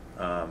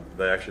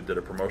 They actually did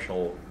a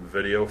promotional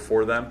video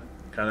for them,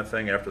 kind of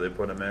thing, after they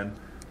put them in.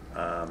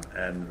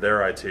 And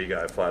their IT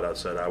guy flat out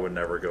said, I would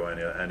never go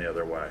any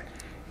other way,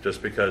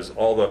 just because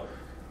all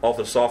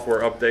the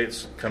software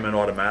updates come in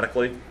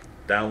automatically,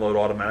 download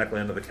automatically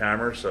into the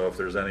camera. So if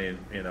there's any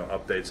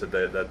updates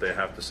that they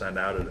have to send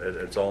out,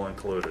 it's all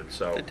included.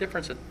 So The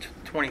difference at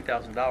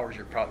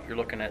 $20,000, you're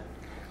looking at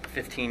a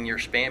 15-year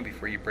span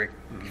before you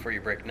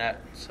break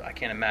net. So I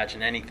can't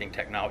imagine anything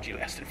technology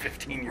lasting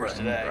 15 years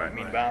today. Right.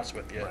 To be honest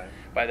with you,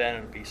 by then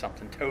it'll be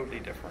something totally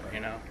different.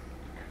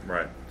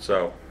 Right.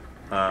 So,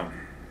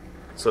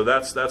 so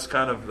that's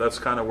kind of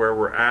where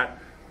we're at.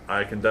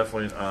 I can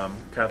definitely.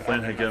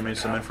 Kathleen had given me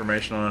some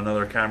information on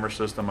another camera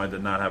system. I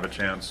did not have a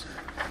chance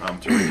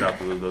to reach out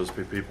to those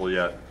people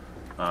yet.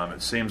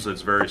 It seems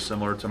it's very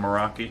similar to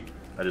Meraki.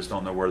 I just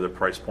don't know where the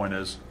price point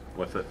is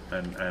with it,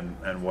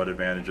 and what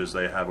advantages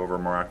they have over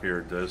Meraki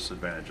or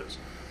disadvantages.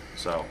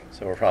 So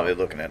we're probably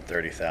looking at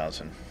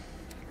 30,000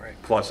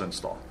 plus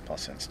install.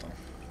 plus install.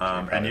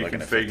 And you looking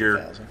can at figure.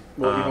 50,000.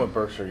 Well, even with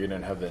Berkshire, you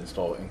didn't have the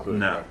install included.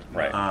 No.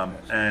 correct?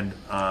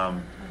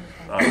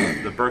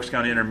 The Berks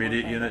County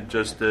Intermediate Unit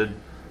just did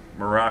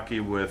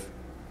Meraki with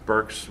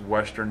Berks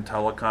Western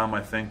Telecom,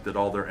 I think, did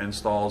all their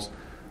installs.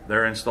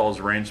 Their installs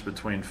ranged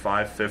between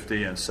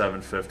 $550 and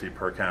 $750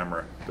 per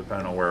camera,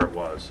 depending on where it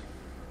was.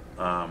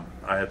 I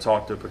had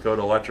talked to Pacoda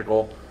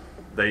Electrical.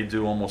 They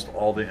do almost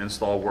all the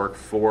install work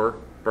for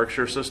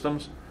Berkshire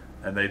Systems,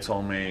 and they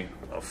told me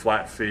a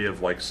flat fee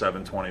of like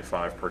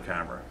 $725 per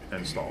camera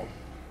installed.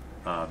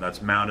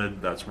 That's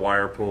mounted, that's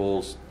wire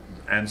pulls,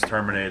 ends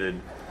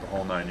terminated, the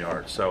whole 9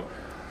 yards. So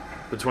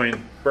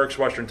between Berks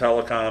Western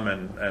Telecom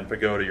and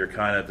Pagoda, you're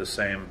kind of the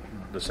same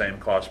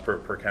cost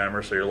per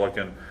camera. So you're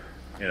looking,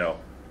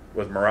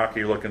 with Meraki,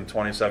 you're looking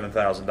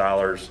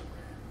 $27,000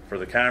 for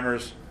the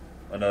cameras,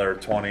 another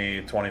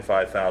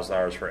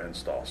 $25,000 for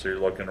install. So you're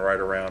looking right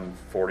around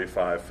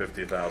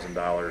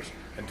 $50,000.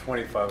 And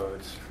 25 of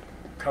it's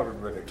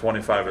covered with it.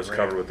 25 is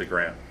covered with the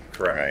grant,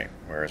 correct? Right.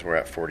 Whereas we're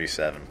at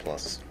 47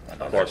 plus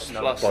another, Plus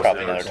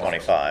probably the another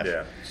 25.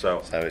 Yeah.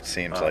 So it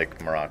seems like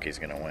Meraki's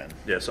going to win.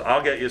 yeah. So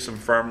I'll get you some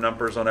firm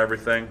numbers on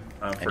everything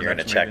for you're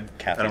next gonna check meeting.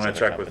 Kathy's and I'm going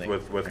to other check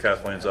company. with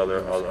Kathleen's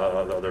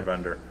other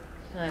vendor.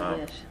 I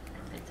wish.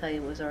 I tell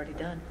you, it was already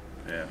done.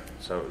 Yeah,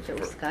 so So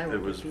Skyward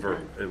it was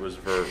would be it was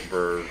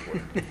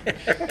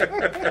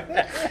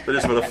they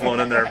just would have flown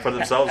in there and put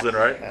themselves in,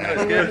 right?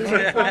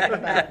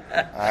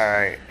 All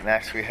right,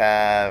 next we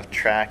have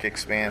track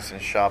expansion,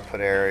 shot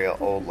put area,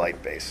 old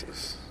light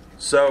bases.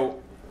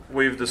 So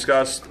we've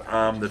discussed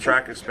the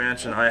track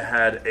expansion. I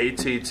had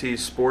ATT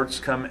Sports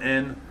come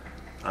in.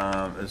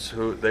 It's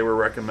who they were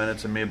recommended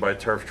to me by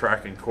Turf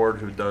Track and Cord,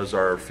 who does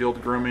our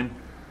field grooming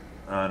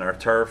on our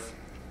turf.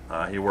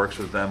 He works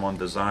with them on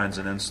designs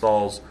and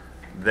installs.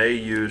 They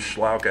use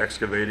Schlauch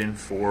Excavating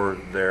for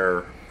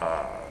their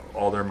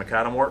all their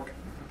macadam work.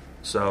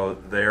 So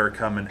they're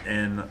coming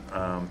in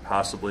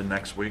possibly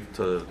next week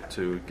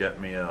to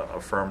get me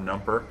a firm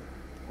number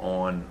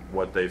on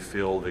what they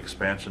feel the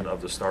expansion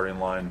of the starting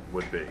line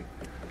would be,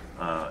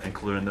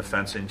 including the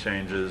fencing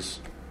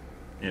changes,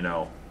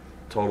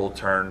 total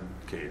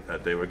turnkey,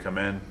 that they would come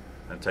in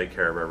and take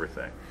care of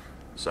everything.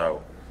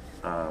 So,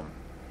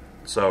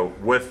 so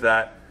with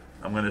that,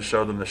 I'm going to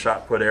show them the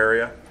shot put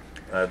area.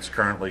 That's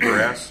currently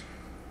grass,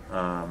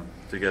 to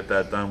get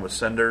that done with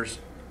cinders.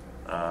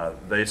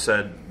 They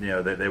said,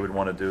 they would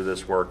want to do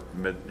this work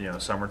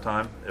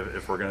summertime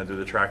if we're going to do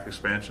the track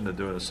expansion, to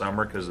do it in the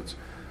summer, because it's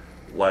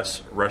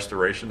less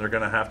restoration they're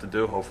going to have to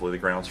do. Hopefully the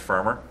ground's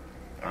firmer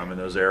in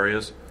those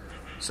areas.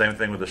 Same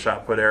thing with the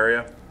shot put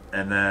area.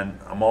 And then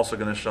I'm also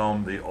going to show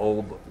them the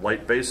old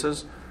light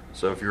bases.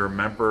 So if you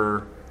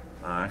remember,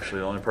 actually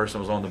the only person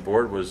who was on the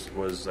board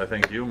was I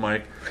think you,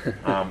 Mike.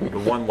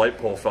 The one light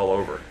pole fell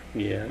over.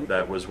 Yeah.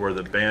 That was where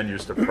the band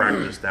used to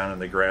practice down in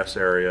the grass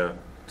area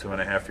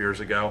 2.5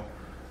 years ago.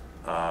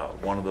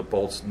 One of the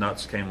bolts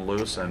nuts came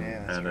loose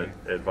and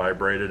it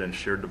vibrated and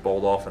sheared the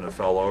bolt off and it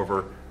fell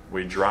over.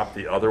 We dropped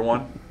the other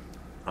one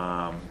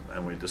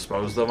and we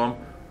disposed of them,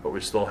 but we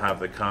still have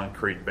the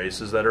concrete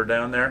bases that are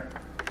down there.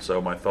 So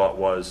my thought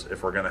was,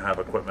 if we're going to have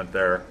equipment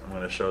there, I'm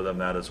going to show them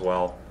that as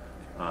well,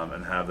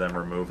 and have them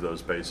remove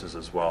those bases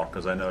as well,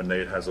 because I know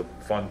Nate has a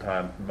fun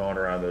time mowing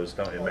around those,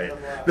 don't you, Nate?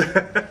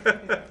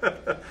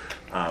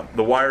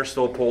 The wire's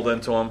still pulled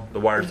into them. The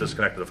wire's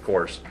disconnected, of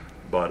course,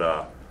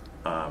 but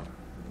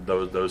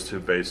those two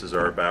bases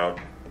are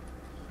about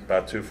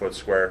 2 foot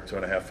square,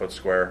 2.5 foot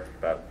square,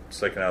 about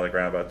sticking out of the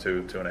ground about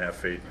 2.5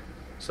 feet.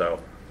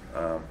 So,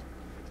 30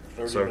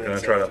 so minutes going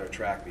to try after a to.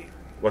 track meet.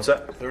 What's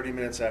that? 30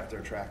 minutes after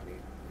a track meet,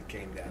 it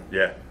came down.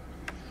 Yeah.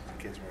 The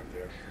kids weren't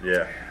there.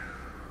 Yeah.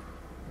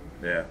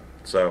 Yeah.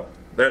 So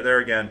there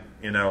again,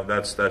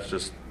 that's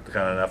just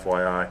kind of an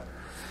FYI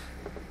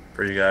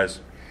for you guys.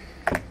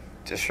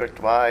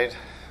 District-wide,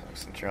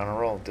 since you're on a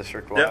roll,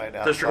 district-wide.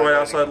 Yep. District-wide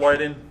outside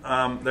lighting.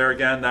 There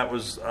again, that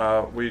was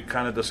we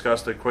kind of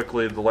discussed it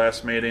quickly at the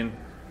last meeting.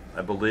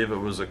 I believe it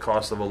was a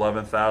cost of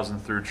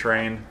 $11,000 through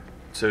Train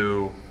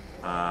to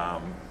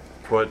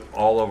put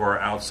all of our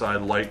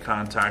outside light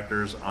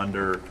contactors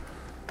under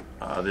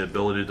the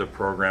ability to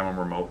program them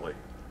remotely.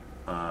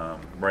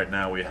 Right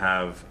now we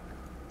have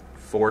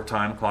 4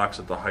 time clocks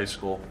at the high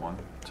school. 1,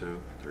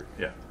 2, 3,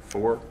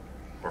 4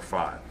 or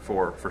 5.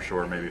 4 for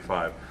sure, maybe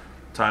 5.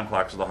 Time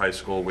clocks at the high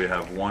school. We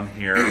have 1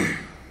 here.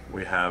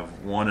 We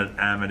have 1 at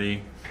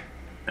Amity,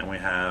 and we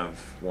have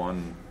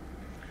 1,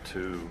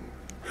 2,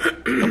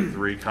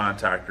 3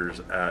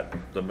 contactors at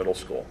the middle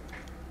school.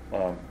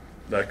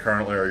 That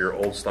currently are your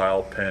old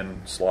style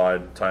pin,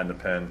 slide, tie in the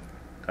pin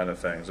kind of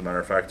thing. As a matter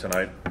of fact,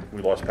 tonight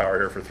we lost power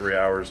here for 3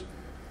 hours.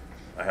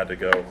 I had to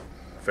go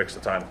fix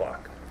the time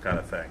clock kind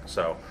of thing.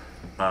 So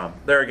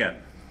there again,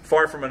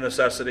 far from a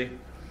necessity,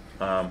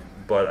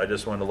 but I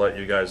just wanted to let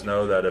you guys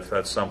know that if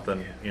that's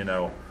something,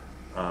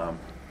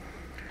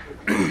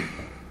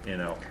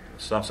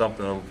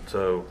 something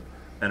to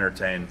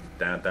entertain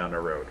down the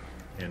road,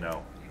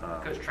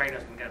 Because Train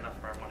doesn't get enough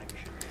of our money. We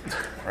should.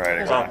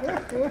 Right, exactly.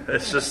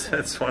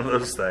 It's one of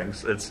those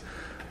things. It's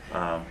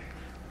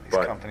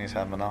These companies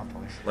have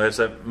monopolies. like I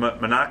said,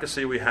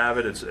 Monocacy, we have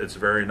it. It's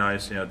very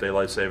nice.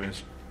 Daylight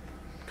savings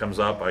comes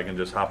up. I can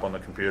just hop on the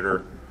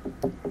computer,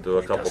 do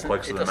a couple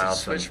clicks of the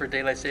mouse. It doesn't switch for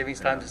daylight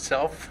savings times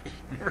itself?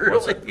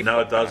 What's Really? it?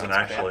 No, it doesn't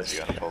actually. You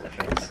gotta pull the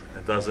pins.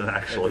 It doesn't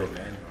actually.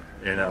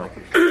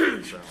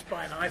 Just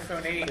buy an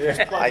iPhone 8.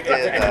 Just plug I it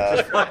in.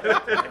 did.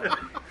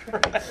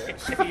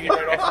 Feed it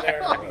right off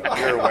there.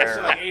 You're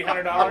aware. Like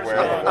 $800.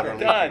 Where the leak you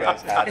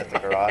guys had at the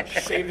garage.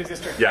 Save the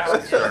district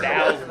Yes.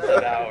 Thousands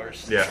of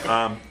hours.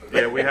 Yeah.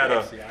 Yeah. We had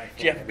a.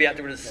 You have to be out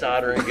there with a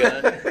soldering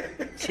gun,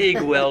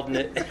 TIG welding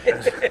it.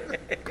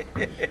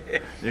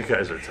 You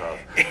guys are tough.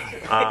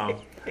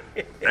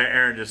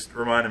 Aaron just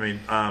reminded me.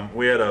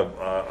 We had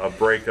a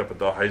break up at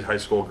the high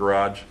school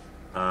garage.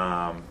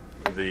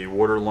 The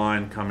water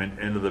line coming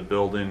into the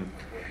building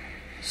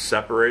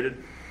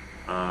separated,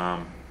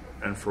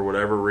 and for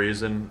whatever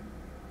reason,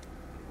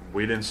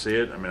 we didn't see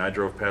it. I mean, I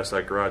drove past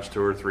that garage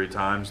 2 or 3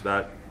 times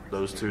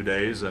those 2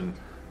 days and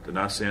did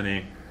not see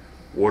any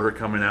water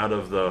coming out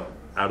of the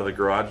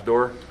garage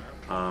door.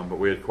 But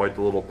we had quite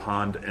the little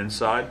pond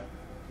inside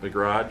the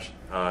garage.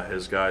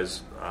 His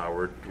guys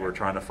were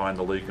trying to find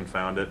the leak and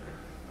found it.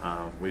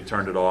 We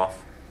turned it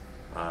off.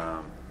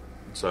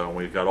 So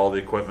we've got all the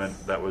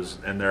equipment that was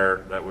in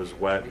there that was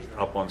wet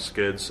up on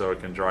skids so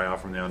it can dry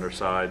out from the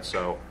underside.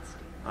 So,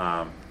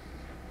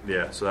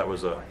 yeah, so that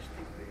was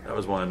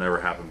one that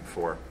never happened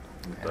before.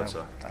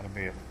 That'll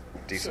be a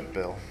decent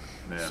bill.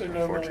 Yeah. So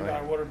no $1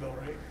 million water bill,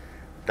 right?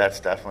 That's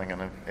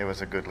definitely it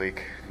was a good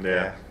leak.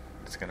 Yeah.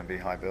 It's gonna be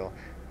high bill.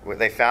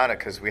 They found it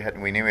because we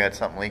knew we had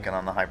something leaking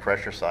on the high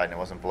pressure side and it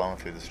wasn't blowing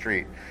through the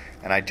street.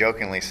 And I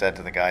jokingly said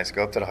to the guys,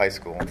 go up to the high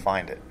school and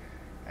find it.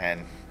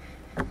 And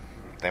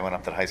they went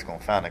up to the high school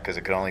and found it because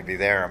it could only be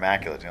there or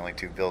Immaculate, the only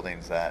two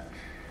buildings that,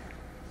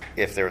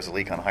 if there was a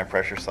leak on the high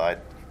pressure side,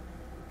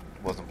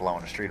 wasn't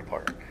blowing the street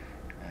apart.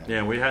 And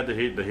Yeah, we had the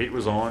heat. The heat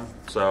was on,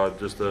 so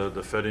just the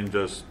fitting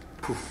just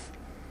poof,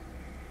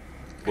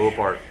 blew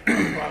apart.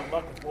 A lot of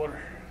luck with water.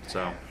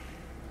 So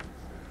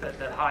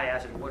That high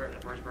acid water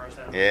that first burst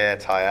out. yeah,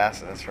 it's high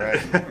acid, that's right.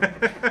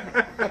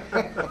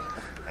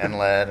 And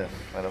lead, and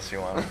what else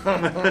you want?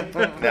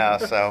 No,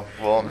 so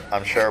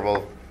I'm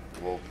sure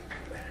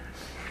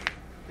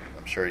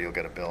I'm sure you'll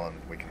get a bill and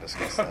we can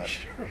discuss that.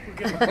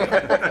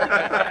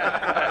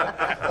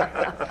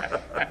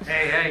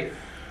 Hey,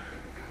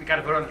 we got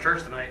to vote on the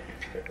church tonight.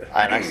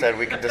 And I said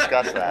we can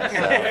discuss that. So.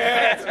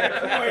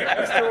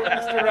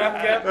 Mr.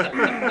 Rapkett.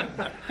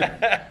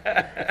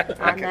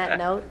 On that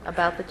note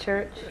about the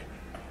church,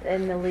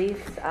 in the lease,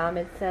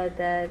 it said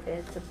that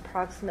it's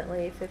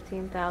approximately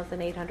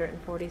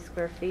 15,840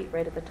 square feet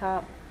right at the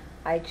top.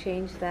 I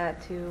changed that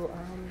to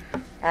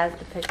as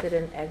depicted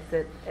in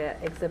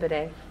Exhibit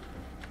A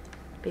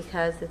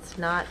because it's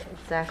not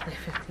exactly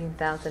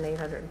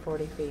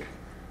 15,840 feet.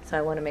 So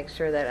I want to make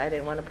sure that I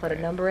didn't want to put a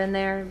number in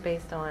there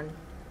based on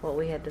what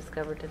we had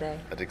discovered today.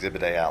 But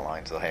Exhibit A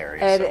outlines the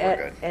area, so we're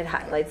good. It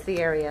highlights the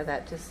area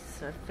that just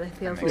feels a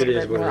It little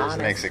is bit what more it is.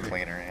 honest. Makes it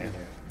cleaner.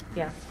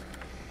 Yeah.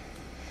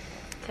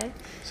 Okay.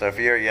 So if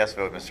you're a yes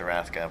vote, Mr.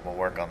 Rathgeb, we'll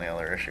work on the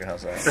other issue.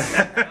 How's that?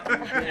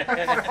 Sounds good.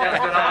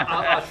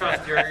 I'll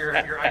trust your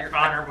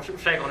honor. We'll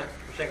shake on it.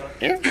 We'll shake on it.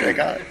 Yeah, shake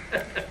on it.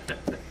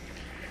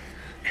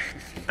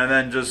 And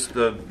then just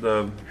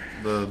the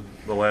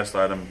last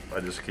item, I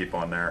just keep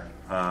on there.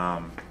 They're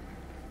not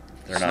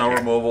Snow here.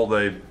 removal,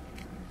 they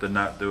did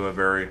not do a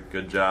very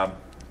good job.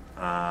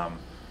 I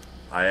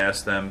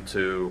asked them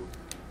to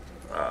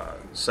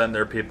send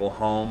their people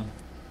home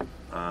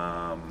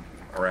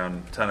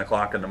around 10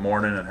 o'clock in the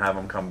morning and have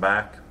them come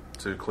back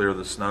to clear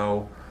the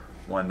snow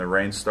when the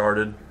rain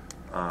started.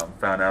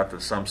 Found out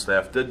that some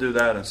staff did do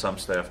that and some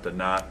staff did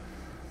not.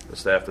 The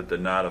staff that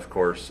did not, of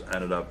course,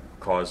 ended up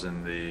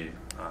causing the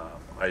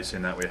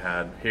icing that we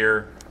had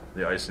here,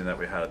 the icing that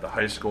we had at the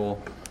high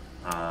school.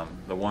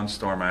 The one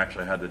storm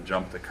actually had to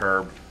jump the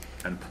curb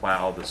and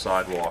plow the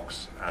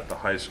sidewalks at the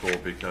high school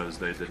because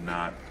they did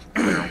not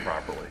clear them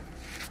properly.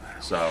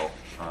 So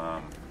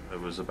it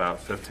was about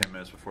 15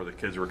 minutes before the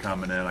kids were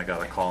coming in. I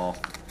got a call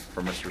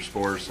from Mr.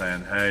 Spores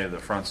saying, hey, the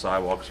front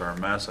sidewalks are a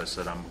mess. I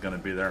said, I'm going to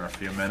be there in a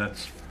few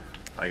minutes.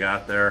 I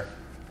got there,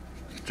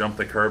 jumped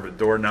the curb at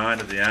door 9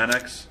 of the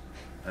annex,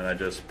 and I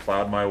just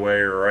plowed my way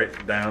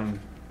right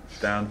down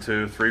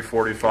to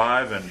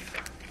 345 and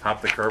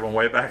hopped the curb and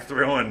way back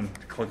through and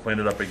cleaned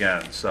it up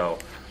again. So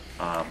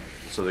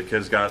so the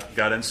kids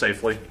got in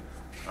safely.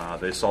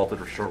 They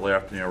salted shortly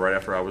after, right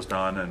after I was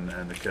done,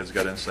 and the kids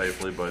got in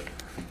safely. But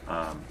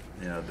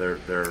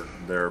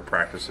their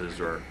practices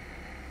are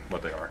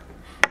what they are.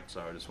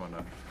 So I just want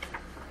to,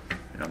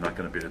 I'm not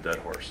going to beat a dead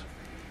horse.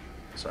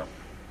 So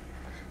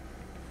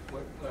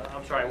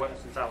I'm sorry.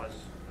 Since I was,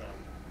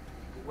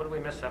 what did we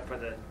miss up for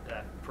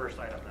that first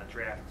item, that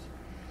draft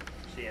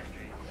CMG?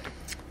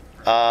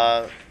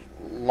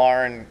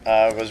 Lauren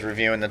was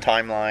reviewing the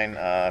timeline.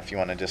 If you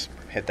want to just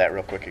hit that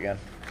real quick again.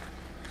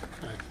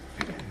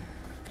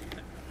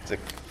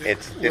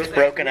 It's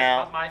broken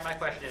out. My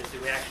question is,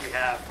 do we actually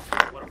have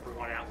what we're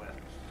going out with?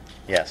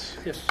 Yes.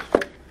 Yes.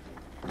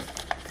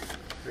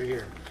 Right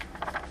here.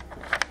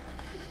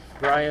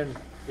 Brian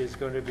is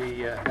going to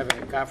be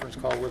having a conference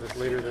call with us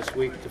later this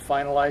week to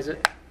finalize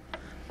it.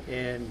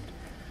 And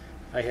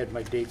I had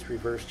my dates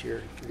reversed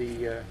here.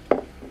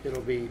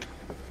 It'll be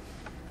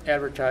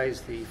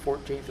advertised the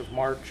 14th of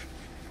March,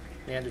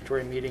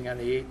 mandatory meeting on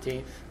the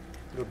 18th.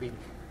 It'll be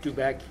due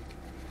back.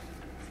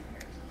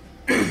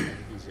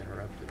 He's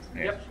interrupted.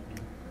 Yep.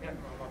 Yeah, I'm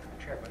off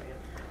the chair, buddy.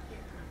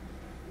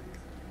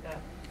 Yeah.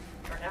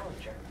 That was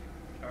the chair.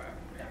 All right.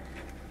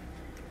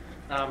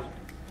 Yeah.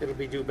 It'll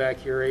be due back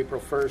here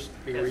April 1st,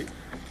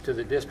 to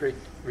the district,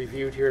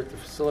 reviewed here at the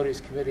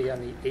Facilities Committee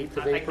on the 8th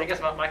of April. I guess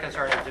my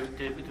concern is,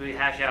 do we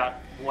hash out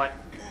what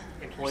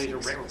employees are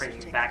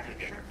bringing back to the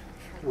district?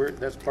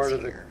 That's part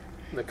of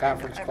the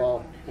conference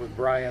call with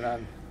Brian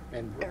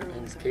and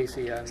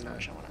Casey on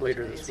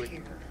later this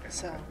week.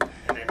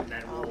 And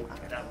then we'll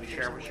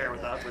share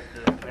with us, with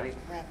the committee.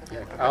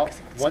 Yeah,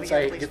 once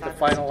I get the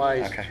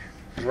finalized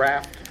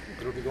draft,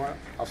 it'll be going.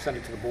 I'll send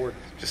it to the board.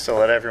 Just to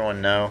let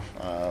everyone know,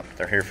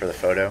 they're here for the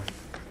photo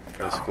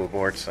for the school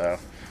board. So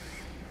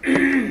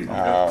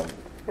Where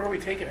Where are we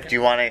taking it? Do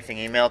you want anything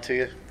emailed to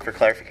you for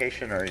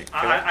clarification, or?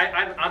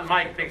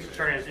 My big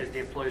concern is the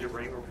employees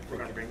we're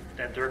going to bring,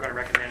 that they're going to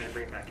recommend and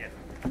bring back in.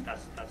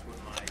 That's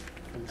what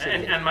my,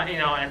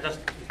 and just,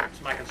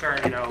 it's my concern,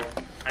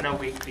 I know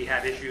we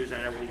have issues,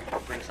 and I know we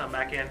bring some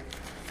back in,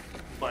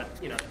 but,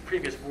 the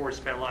previous board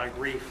spent a lot of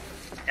grief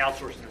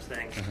outsourcing this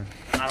thing,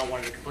 and I don't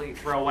want to completely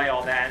throw away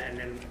all that, and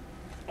then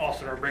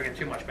also are bringing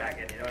too much back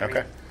in, you know what I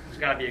mean? There's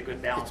got to be a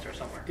good balance there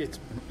somewhere. It's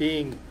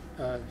being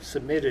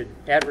submitted,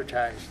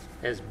 advertised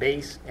as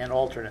base and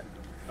alternate.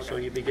 So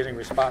you'll be getting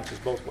responses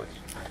both ways.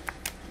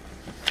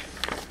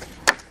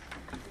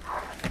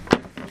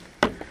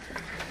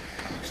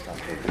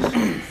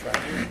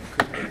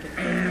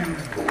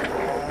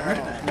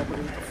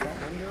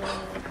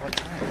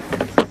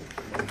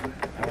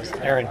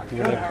 Aaron, do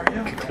you want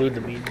to conclude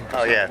the meeting?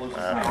 Oh, yeah.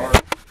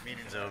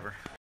 Meeting's over.